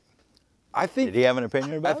verdict? I think Did he have an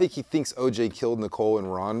opinion about I it? think he thinks OJ killed Nicole and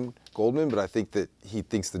Ron Goldman, but I think that he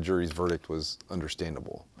thinks the jury's verdict was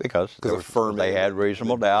understandable. Because of Furman. they had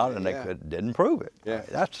reasonable doubt, and Yeah. they didn't prove it. Yeah.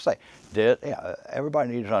 That's to say,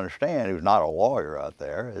 everybody needs to understand, who's not a lawyer out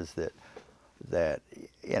there, is that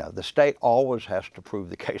the state always has to prove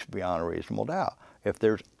the case beyond a reasonable doubt. If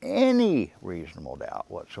there's any reasonable doubt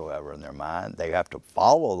whatsoever in their mind, they have to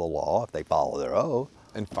follow the law if they follow their oath,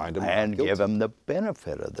 And find him and not guilty. give them the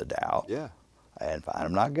benefit of the doubt. Yeah. And find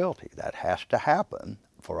them not guilty. That has to happen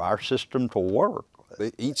for our system to work.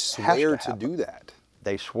 They each Has to swear to happen. do that.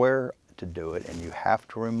 They swear to do it, and you have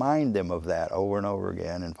to remind them of that over and over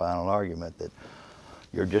again in final argument, that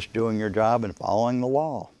you're just doing your job and following the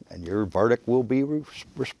law, and your verdict will be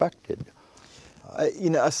respected.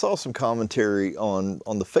 I saw some commentary on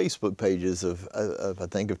the Facebook pages of I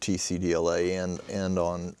think of TCDLA and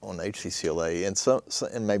on HCCLA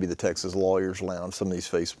and maybe the Texas Lawyers Lounge, some of these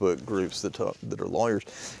Facebook groups that are lawyers,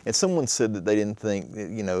 and someone said that they didn't think,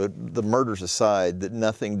 the murders aside, that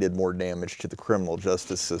nothing did more damage to the criminal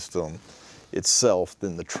justice system itself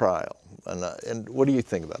than the trial. And what do you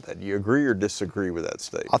think about that? Do you agree or disagree with that I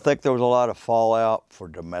statement? think there was a lot of fallout for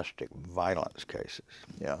domestic violence cases.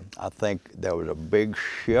 Yeah. I think there was a big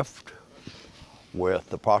shift with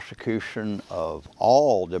the prosecution of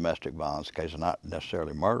all domestic violence cases, not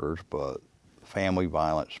necessarily murders, but family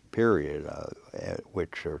violence, period,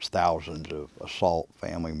 which there's thousands of assault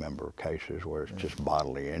family member cases where it's just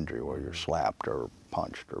bodily injury, where you're slapped or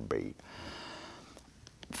punched or beat.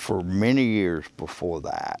 For many years before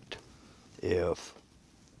that, if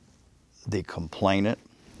the complainant,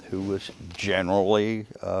 who was generally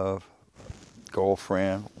a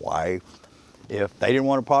girlfriend, wife, if they didn't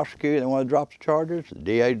want to prosecute, they wanted to drop the charges, the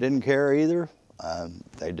DA didn't care either,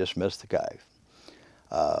 they dismissed the case.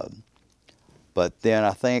 But then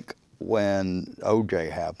I think when OJ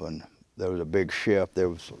happened, there was a big shift.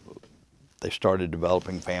 They started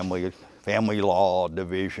developing family law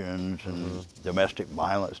divisions and domestic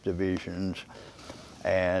violence divisions,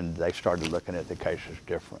 and they started looking at the cases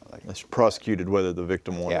differently. It's prosecuted whether the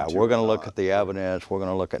victim wanted to. Yeah, we're going to look at the evidence. We're going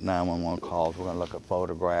to look at 911 calls. We're going to look at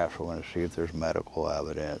photographs. We're going to see if there's medical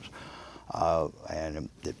evidence. And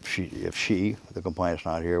if she, the complainant's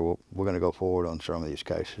not here, we're going to go forward on some of these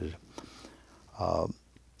cases.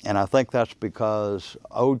 And I think that's because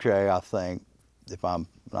OJ, I think, if I'm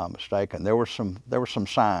not mistaken, there were some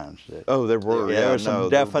signs that there were. There were some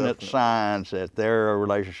definite signs that their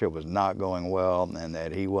relationship was not going well, and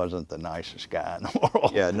that he wasn't the nicest guy in the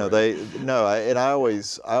world. Yeah, and I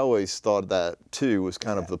always thought that too was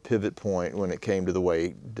kind of the pivot point when it came to the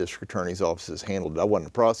way district attorney's offices handled it. I wasn't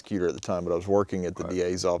a prosecutor at the time, but I was working at the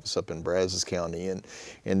DA's office up in Brazos County,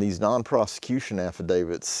 and these non-prosecution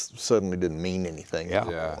affidavits suddenly didn't mean anything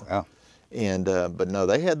anymore. Yeah. And but no,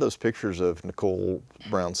 they had those pictures of Nicole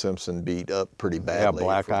Brown Simpson beat up pretty badly. Yeah,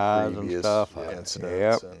 black eyes and stuff.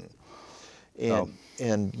 Incidents.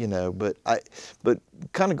 And you know, but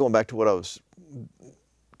kind of going back to what I was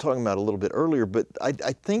talking about a little bit earlier, but I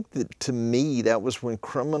think that to me that was when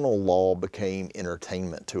criminal law became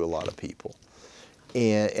entertainment to a lot of people,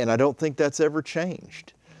 and I don't think that's ever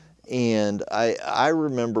changed. And I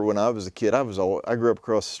remember when I was a kid, I grew up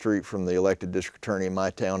across the street from the elected district attorney in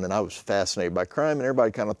my town, and I was fascinated by crime, and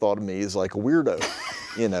everybody kind of thought of me as like a weirdo,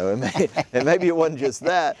 you know, and maybe it wasn't just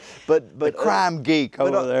that, but the crime geek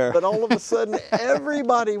over there. But all of a sudden,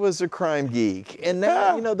 everybody was a crime geek, and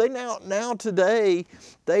now you know now today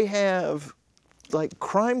they have like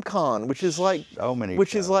Crime Con, which is like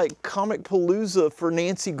is like Comic Palooza for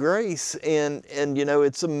Nancy Grace, and you know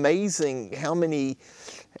it's amazing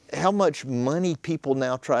how much money people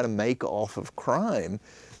now try to make off of crime,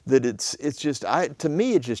 that it's just, to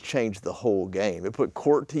me, it just changed the whole game. It put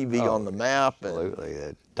court TV on the map. Absolutely.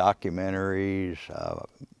 The documentaries.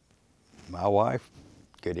 My wife,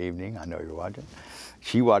 good evening, I know you're watching,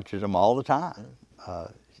 she watches them all the time.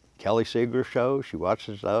 Kelly Seeger shows, she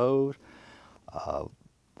watches those.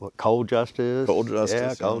 Cold Justice. Cold Justice.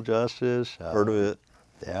 Yeah, Cold Justice. Heard of it.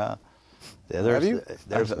 Yeah.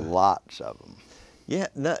 There's lots of them. Yeah,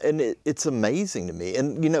 no, and it's amazing to me.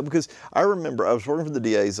 And, you know, because I remember I was working for the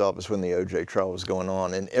DA's office when the OJ trial was going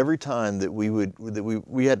on, and every time that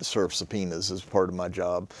we had to serve subpoenas as part of my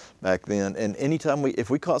job back then, and anytime if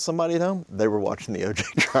we caught somebody at home, they were watching the OJ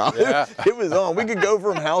trial. Yeah. It was on. We could go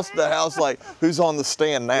from house to house like, who's on the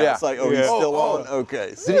stand now? Yeah. It's like, he's still on?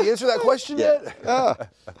 Okay. So, did he answer that question yet?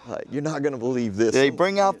 Like, you're not going to believe this. Did he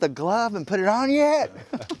bring out the glove and put it on yet?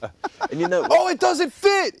 And you know, it doesn't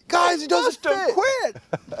fit. Guys, it doesn't fit. Quit.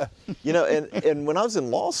 You know, and when I was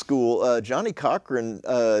in law school, Johnny Cochran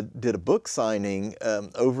did a book signing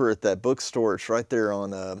over at that bookstore. It's right there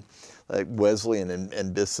on like Wesleyan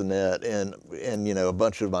and Bissonnette, and you know, a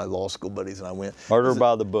bunch of my law school buddies and I went. Murder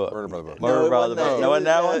by the Book. Murder by the Book. Murder by the Book. No,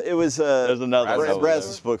 that one? It was there's another one.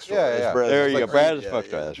 Brazos bookstore. Yeah. There you go, Brazos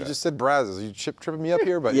bookstore. That's right. You just said Brazos. You tripping me up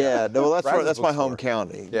here, but yeah, no, that's right. That's my bookstore. home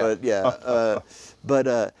county. Yeah.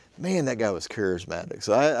 But man, that guy was charismatic.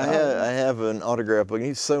 So I have an autograph book, and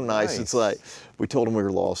he's so nice. It's like, we told him we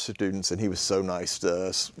were law students, and he was so nice to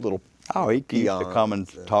us, little he used to come and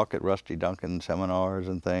talk at Rusty Duncan seminars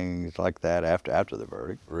and things like that after the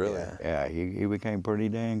verdict. Really? Yeah, he became pretty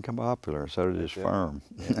dang popular, so did his firm.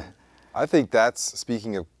 Yeah. I think that's,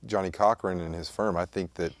 speaking of Johnny Cochran and his firm, I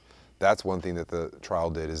think that's one thing that the trial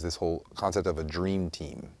did, is this whole concept of a dream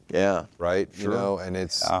team. Yeah. Right? Sure. You know, and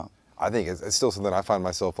it's... I think it's still something I find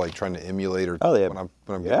myself like trying to emulate, or when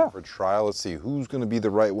I'm getting for trial. Let's see who's going to be the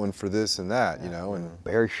right one for this and that, you know. And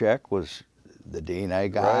Barry Scheck was the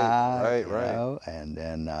DNA guy, right. Know, and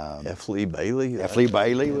then F. Lee Bailey. F. Lee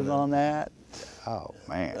Bailey was on that. Oh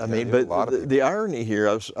man! I mean, but the irony here,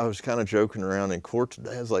 I was kind of joking around in court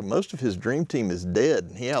today. I was like, most of his dream team is dead,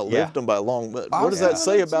 and he outlived them by a long. But what does that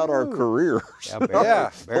say about our careers? Yeah,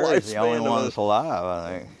 Barry's the only one that's alive,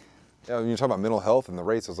 I think. Yeah, when you're talking about mental health and the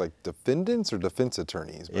rates, I was like, defendants or defense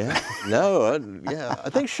attorneys? But Yeah. No, I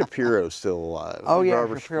think Shapiro's still alive. Oh yeah,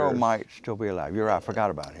 Robert Shapiro might still be alive. You're right, I forgot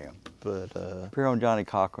about him. But Shapiro and Johnny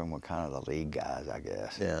Cochran were kind of the lead guys, I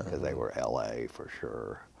guess. Yeah. Because they were L.A. for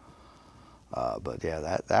sure. But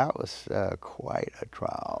yeah, that was quite a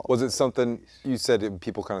trial. was it something you said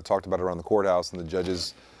people kind of talked about around the courthouse and the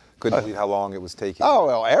judges couldn't believe how long it was taking? Oh,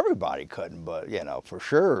 well, everybody couldn't, but, you know, for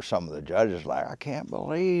sure, some of the judges like, I can't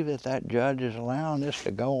believe that judge is allowing this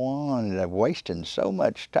to go on, and they're wasting so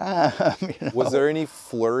much time, you know? Was there any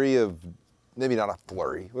flurry of, maybe not a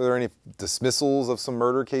flurry, were there any dismissals of some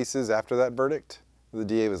murder cases after that verdict? The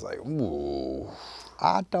DA was like, ooh.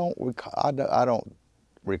 I don't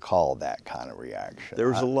recall that kind of reaction. there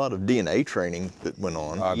was a lot of DNA training that went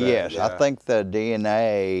on. I bet, Yes, yeah. I think the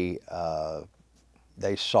DNA,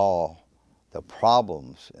 they saw the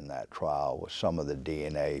problems in that trial with some of the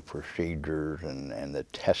DNA procedures and the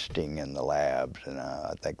testing in the labs, and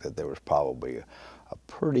I think that there was probably a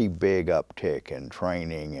pretty big uptick in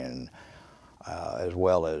training and as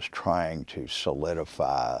well as trying to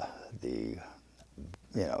solidify the,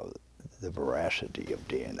 you know, the veracity of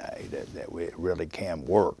DNA, that it really can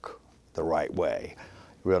work the right way,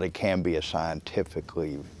 really can be a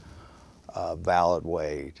scientifically valid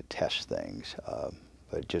way to test things.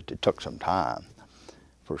 But it took some time,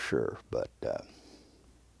 for sure. But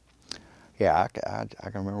yeah, I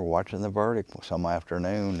can remember watching the verdict some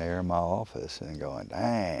afternoon there in my office and going,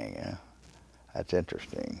 dang, you know, that's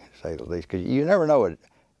interesting, to say the least. Because you never know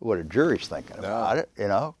what a jury's thinking about it, you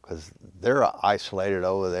know, because they're isolated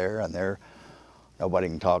over there and nobody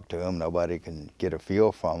can talk to them, nobody can get a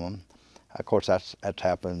feel from them. Of course, that's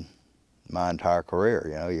happened my entire career,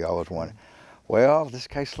 you know. You always want, well, this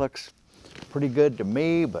case looks pretty good to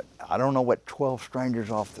me, but I don't know what 12 strangers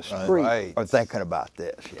off the street are thinking about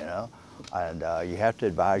this, you know. And you have to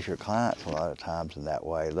advise your clients a lot of times in that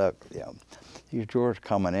way. Look, you know, these jurors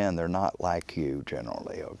coming in, they're not like you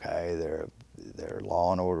generally, okay? They're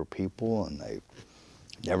law and order people, and they've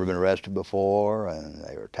never been arrested before, and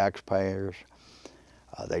they were taxpayers.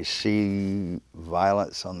 They see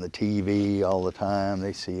violence on the TV all the time.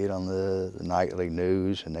 They see it on the nightly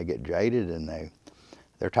news, and they get jaded, and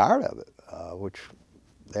they're tired of it, which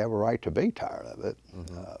they have a right to be tired of it.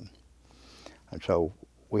 Mm-hmm. And so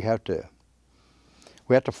we have to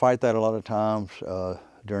fight that a lot of times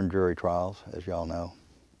during jury trials, as y'all know.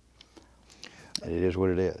 And it is what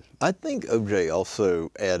it is. I think OJ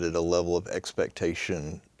also added a level of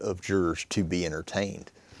expectation of jurors to be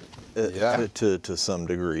entertained. To some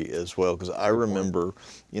degree as well, because I remember,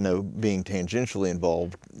 you know, being tangentially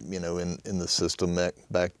involved, you know, in the system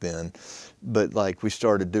back then. But like we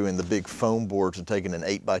started doing the big foam boards and taking an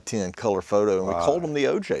 8x10 color photo, and we called them the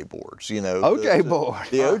OJ boards. You know, OJ board.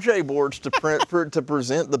 The OJ boards to print to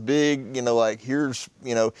present the big, you know, like here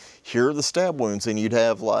are the stab wounds, and you'd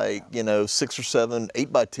have like, you know, 6 or 7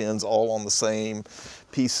 8x10s all on the same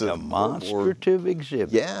piece of demonstrative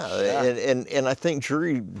exhibit. Yeah, and I think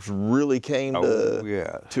juries really came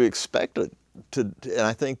to expect it. And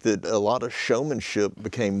I think that a lot of showmanship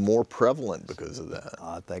became more prevalent because of that.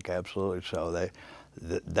 I think absolutely so.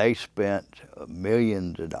 They spent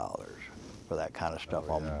millions of dollars for that kind of stuff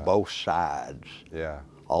on both sides. Yeah.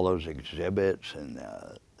 All those exhibits and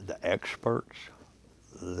the experts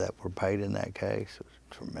that were paid in that case was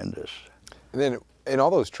tremendous. And then in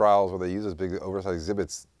all those trials where they use those big oversized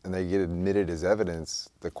exhibits and they get admitted as evidence,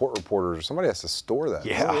 the court reporters or somebody has to store that.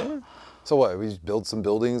 Yeah. So what, we just build some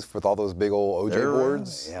buildings with all those big old OJ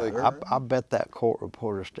boards? Yeah, like, I bet that court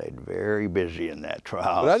reporter stayed very busy in that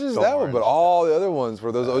trial. but not just that one, but all the other ones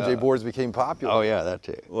where those OJ boards became popular. Oh yeah, that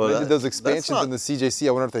too. Well, they did those expansions in the CJC.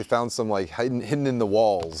 I wonder if they found some like hidden in the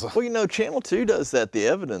walls. Well, you know, Channel 2 does that, the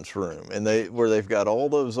evidence room, and where they've got all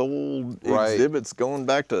those old exhibits going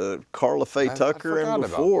back to Carla Faye Tucker and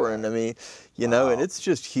before, and I mean, you know, and it's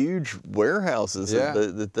just huge warehouses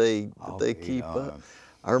that they keep up.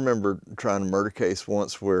 I remember trying a murder case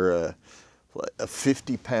once where a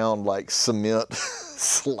 50-pound like cement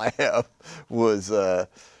slab was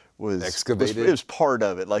excavated. It was part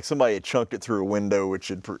of it. Like somebody had chunked it through a window, which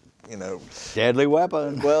had, you know, deadly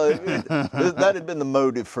weapon. Well, that had been the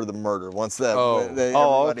motive for the murder. Once that,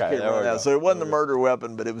 everybody came out. So it wasn't the murder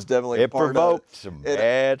weepon, but it was definitely part provoked of it. some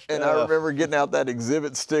bad stuff. And I remember getting out that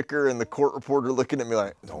exhit sticker, and the court reporter looking at me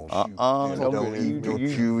like, "Don't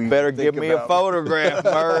you better give me a photograph,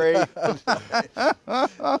 Murray."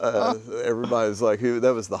 Everybody was like,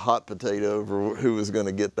 "That was the hot potato over who was going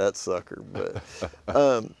to get that sucker." But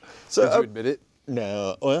so did you admit it?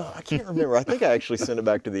 No, well, I can't remember. I think I actually sent it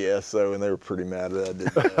back to the SO, and they were pretty mad that I did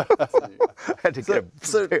that. Had to get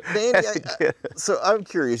So, Danny, so I'm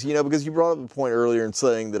curious, you know, because you brought up a point earlier in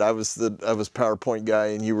saying that I was PowerPoint guy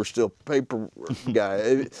and you were still paper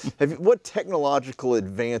guy. What technological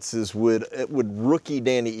advances would rookie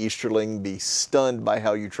Danny Easterling be stunned by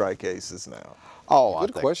how you try cases now? Oh,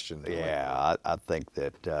 Good question. Yeah, I think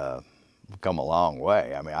that we've come a long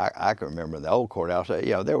way. I mean, I can remember in the old courthouse,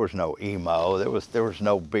 you know, there was no emo, there was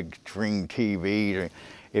no big screen TV.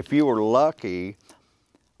 If you were lucky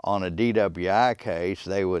on a DWI case,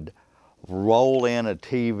 they would roll in a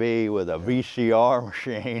TV with a VCR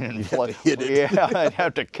machine and play, I'd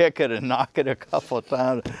have to kick it and knock it a couple of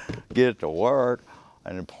times to get it to work,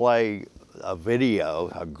 and play a video,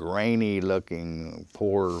 a grainy-looking,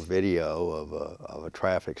 poor video of a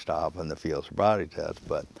traffic stop in the field sobriety test.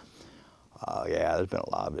 But yeah, there's been a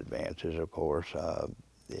lot of advances, of course.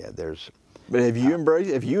 Yeah, there's. But have you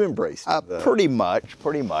embraced it? Pretty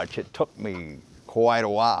much. It took me quite a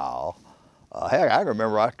while. Heck, I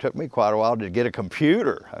remember it took me quite a while to get a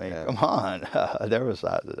computer. I mean, come on. I've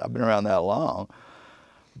been around that long.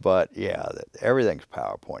 But yeah, everything's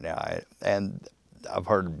PowerPoint now. And I've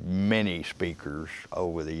heard many speakers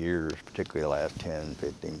over the years, particularly the last 10,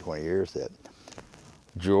 15, 20 years, that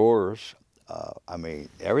jurors, I mean,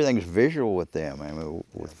 everything's visual with them. I mean,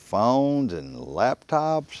 with phones and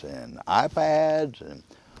laptops and iPads and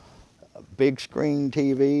big screen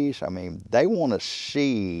TVs. I mean, they want to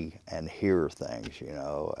see and hear things, you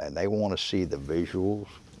know, and they want to see the visuals.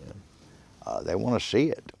 They want to see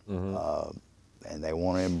it, and they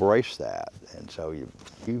want to embrace that. And so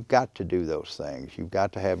you've got to do those things. You've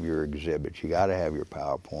got to have your exhibits. You got to have your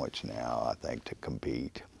PowerPoints now, I think, to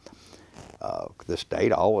compete. The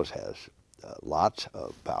state always has lots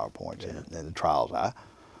of PowerPoints in the trials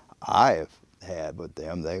I have had with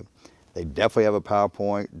them. They definitely have a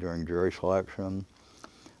PowerPoint during jury selection.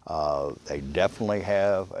 They definitely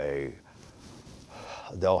have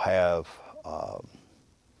they'll have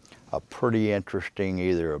a pretty interesting,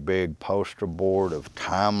 either a big poster board of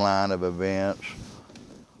timeline of events,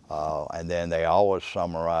 and then they always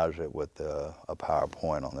summarize it with a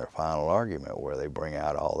PowerPoint on their final argument, where they bring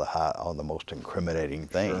out all the most incriminating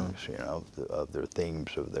things, you know, of their themes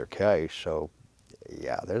of their case. So,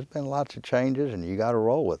 yeah, there's been lots of changes, and you got to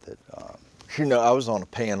roll with it. You know, I was on a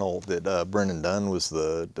panel that Brendan Dunn was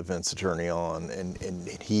the defense attorney on, and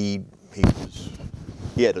he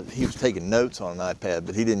was taking notes on an iPad,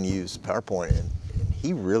 but he didn't use PowerPoint, and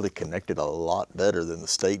he really connected a lot better than the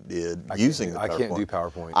state did using the PowerPoint. I can't do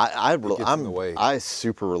PowerPoint. I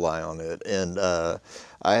super rely on it, and I'm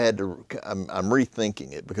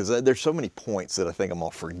rethinking it, because there's so many points that I think I'm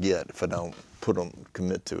gonna forget if I don't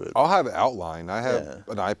commit to it. I'll have it outlined. I have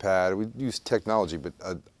an iPad. We use technology, but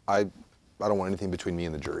I don't want anything between me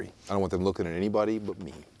and the jury. I don't want them looking at anybody but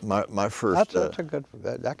me. My first. That's a good.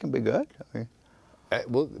 That can be good. I mean,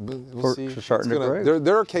 we'll see. To a certain degree.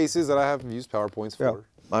 There are cases that I have used PowerPoints for. Yeah.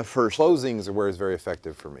 My first closings are where it's very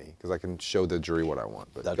effective for me, because I can show the jury what I want.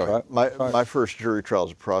 But that's go ahead. right. My first jury trial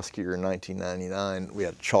as a prosecutor in 1999. We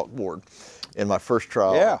had a chalkboard. In my first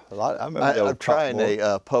trial, I'm trying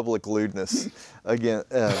a public lewdness again,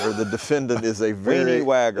 where the defendant is a very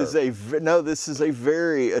this is a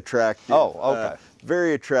very attractive. Oh, okay.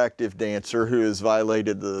 Very attractive dancer who has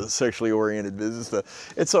violated the sexually oriented business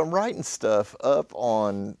stuff. And so I'm writing stuff up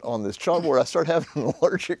on this chalkboard. I start having an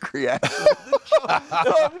allergic reaction.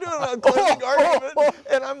 I'm doing a closing argument,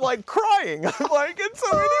 and I'm like crying. I'm like, and so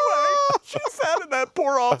anyway, she sat in that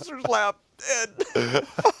poor officer's lap. And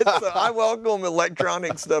so I welcome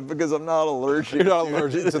electronic stuff because I'm not allergic. You're not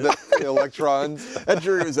allergic to the electrons. That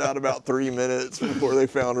jury was out about 3 minutes before they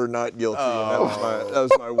found her not guilty. And that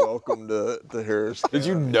was my welcome to Harris. Did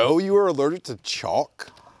you know you were allergic to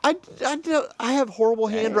chalk? I have horrible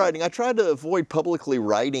handwriting. I tried to avoid publicly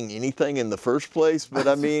writing anything in the first place, but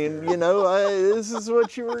I mean, you know, this is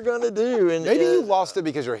what you were going to do. And maybe you lost it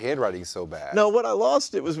because your handwriting's so bad. No, what I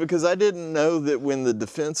lost it was because I didn't know that when the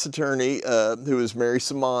defense attorney, who was Mary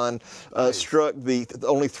Simon, struck the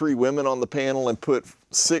only 3 women on the panel and put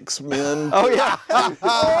 6 men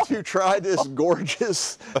to try this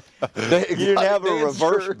gorgeous. You didn't have a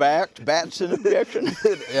reverse-backed Batson objection?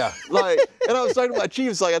 Yeah. And I was talking to my chief,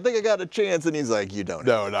 it's like, I think I got a chance, and he's like, you don't.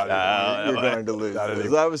 No, not anymore. You're going to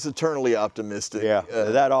lose. I was eternally optimistic. Yeah,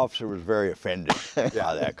 that officer was very offended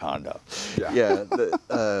by that conduct. Yeah,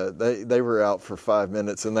 they were out for 5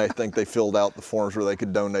 minutes, and they think they filled out the forms where they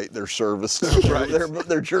could donate their service,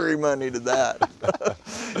 their jury money to that.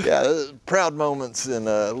 Yeah, proud moments in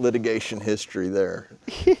litigation history there.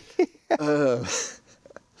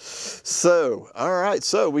 So, all right.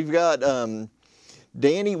 So we've got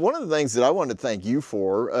Danny, one of the things that I wanted to thank you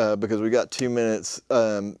for, because we got 2 minutes,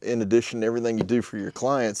 in addition to everything you do for your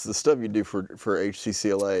clients, the stuff you do for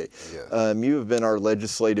HCCLA. Yes. You have been our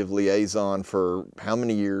legislative liaison for how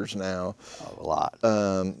many years now? A lot.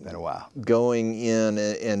 Been a while. Going in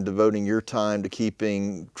and devoting your time to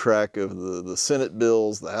keeping track of the Senate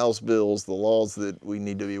bills, the House bills, the laws that we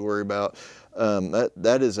need to be worried about.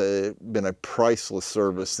 That has been a priceless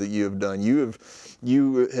service that you have done.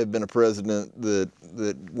 You have been a president that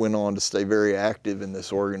went on to stay very active in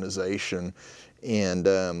this organization, and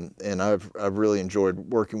I've really enjoyed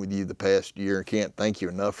working with you the past year. I can't thank you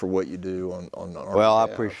enough for what you do on our Well, I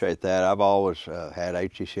behalf. appreciate that. I've always had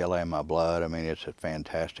HCCLA in my blood. I mean, it's a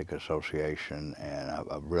fantastic association, and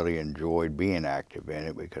I've really enjoyed being active in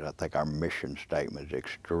it because I think our mission statement is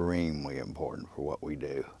extremely important for what we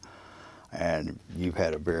do. And you've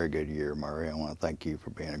had a very good year, Murray. I want to thank you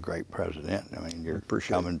for being a great president. I mean, you're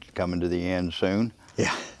coming to the end soon.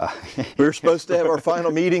 Yeah. We were supposed to have our final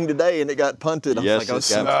meeting today, and it got punted. I Yes, was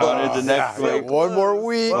it got punted the next week. One more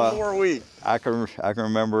week. One more week. I can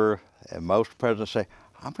remember, and most presidents say,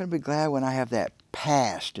 I'm going to be glad when I have that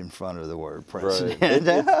past in front of the word president.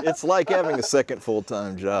 It's like having a second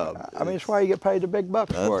full-time job. I mean, it's why you get paid the big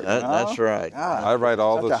bucks for it. That's right. God, I write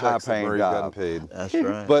all such the a checks that high-paying Murray's job. gotten paid. That's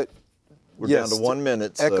right. But we're yes, down to 1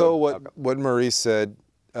 minute. So. Echo what Murray said.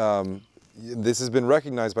 This has been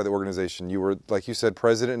recognized by the organization. You were, like you said,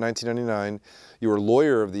 president in 1999. You were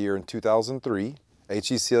lawyer of the year in 2003.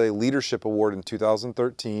 HCCLA Leadership Award in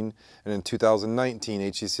 2013, and in 2019,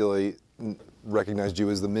 HCCLA recognized you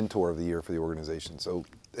as the mentor of the year for the organization. So,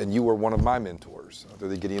 and you were one of my mentors through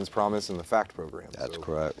the Gideon's Promise and the FACT program. That's so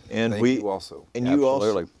correct. And thank you also. And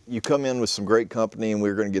Absolutely. you come in with some great company, and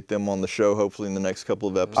we're going to get them on the show hopefully in the next couple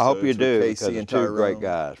of episodes. I hope you do, Casey because and they're two Tyrone. great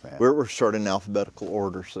guys, man. We're starting in alphabetical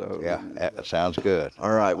order, so Yeah, that sounds good.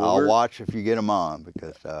 All right, well, I'll watch if you get them on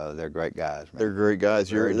because they're great guys, man. they're great guys.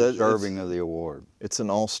 Very deserving of the award. It's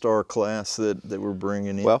an all-star class that we're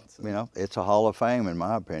bringing in. Well, you know, it's a Hall of Fame in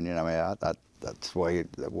my opinion. I mean, that's the way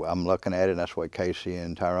I'm looking at it, and that's what Casey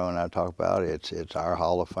and Tyrone and I talk about. It's our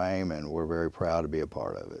Hall of Fame, and we're very proud to be a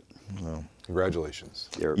part of it. Well,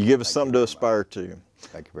 congratulations. you give us something to aspire to.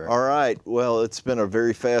 Thank you very much. All right. Well, it's been a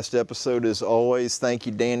very fast episode as always. Thank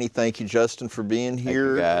you, Danny. Thank you, Justin, for being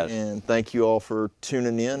here. you, guys. And thank you all for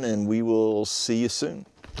tuning in, and we will see you soon.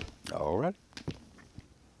 All right.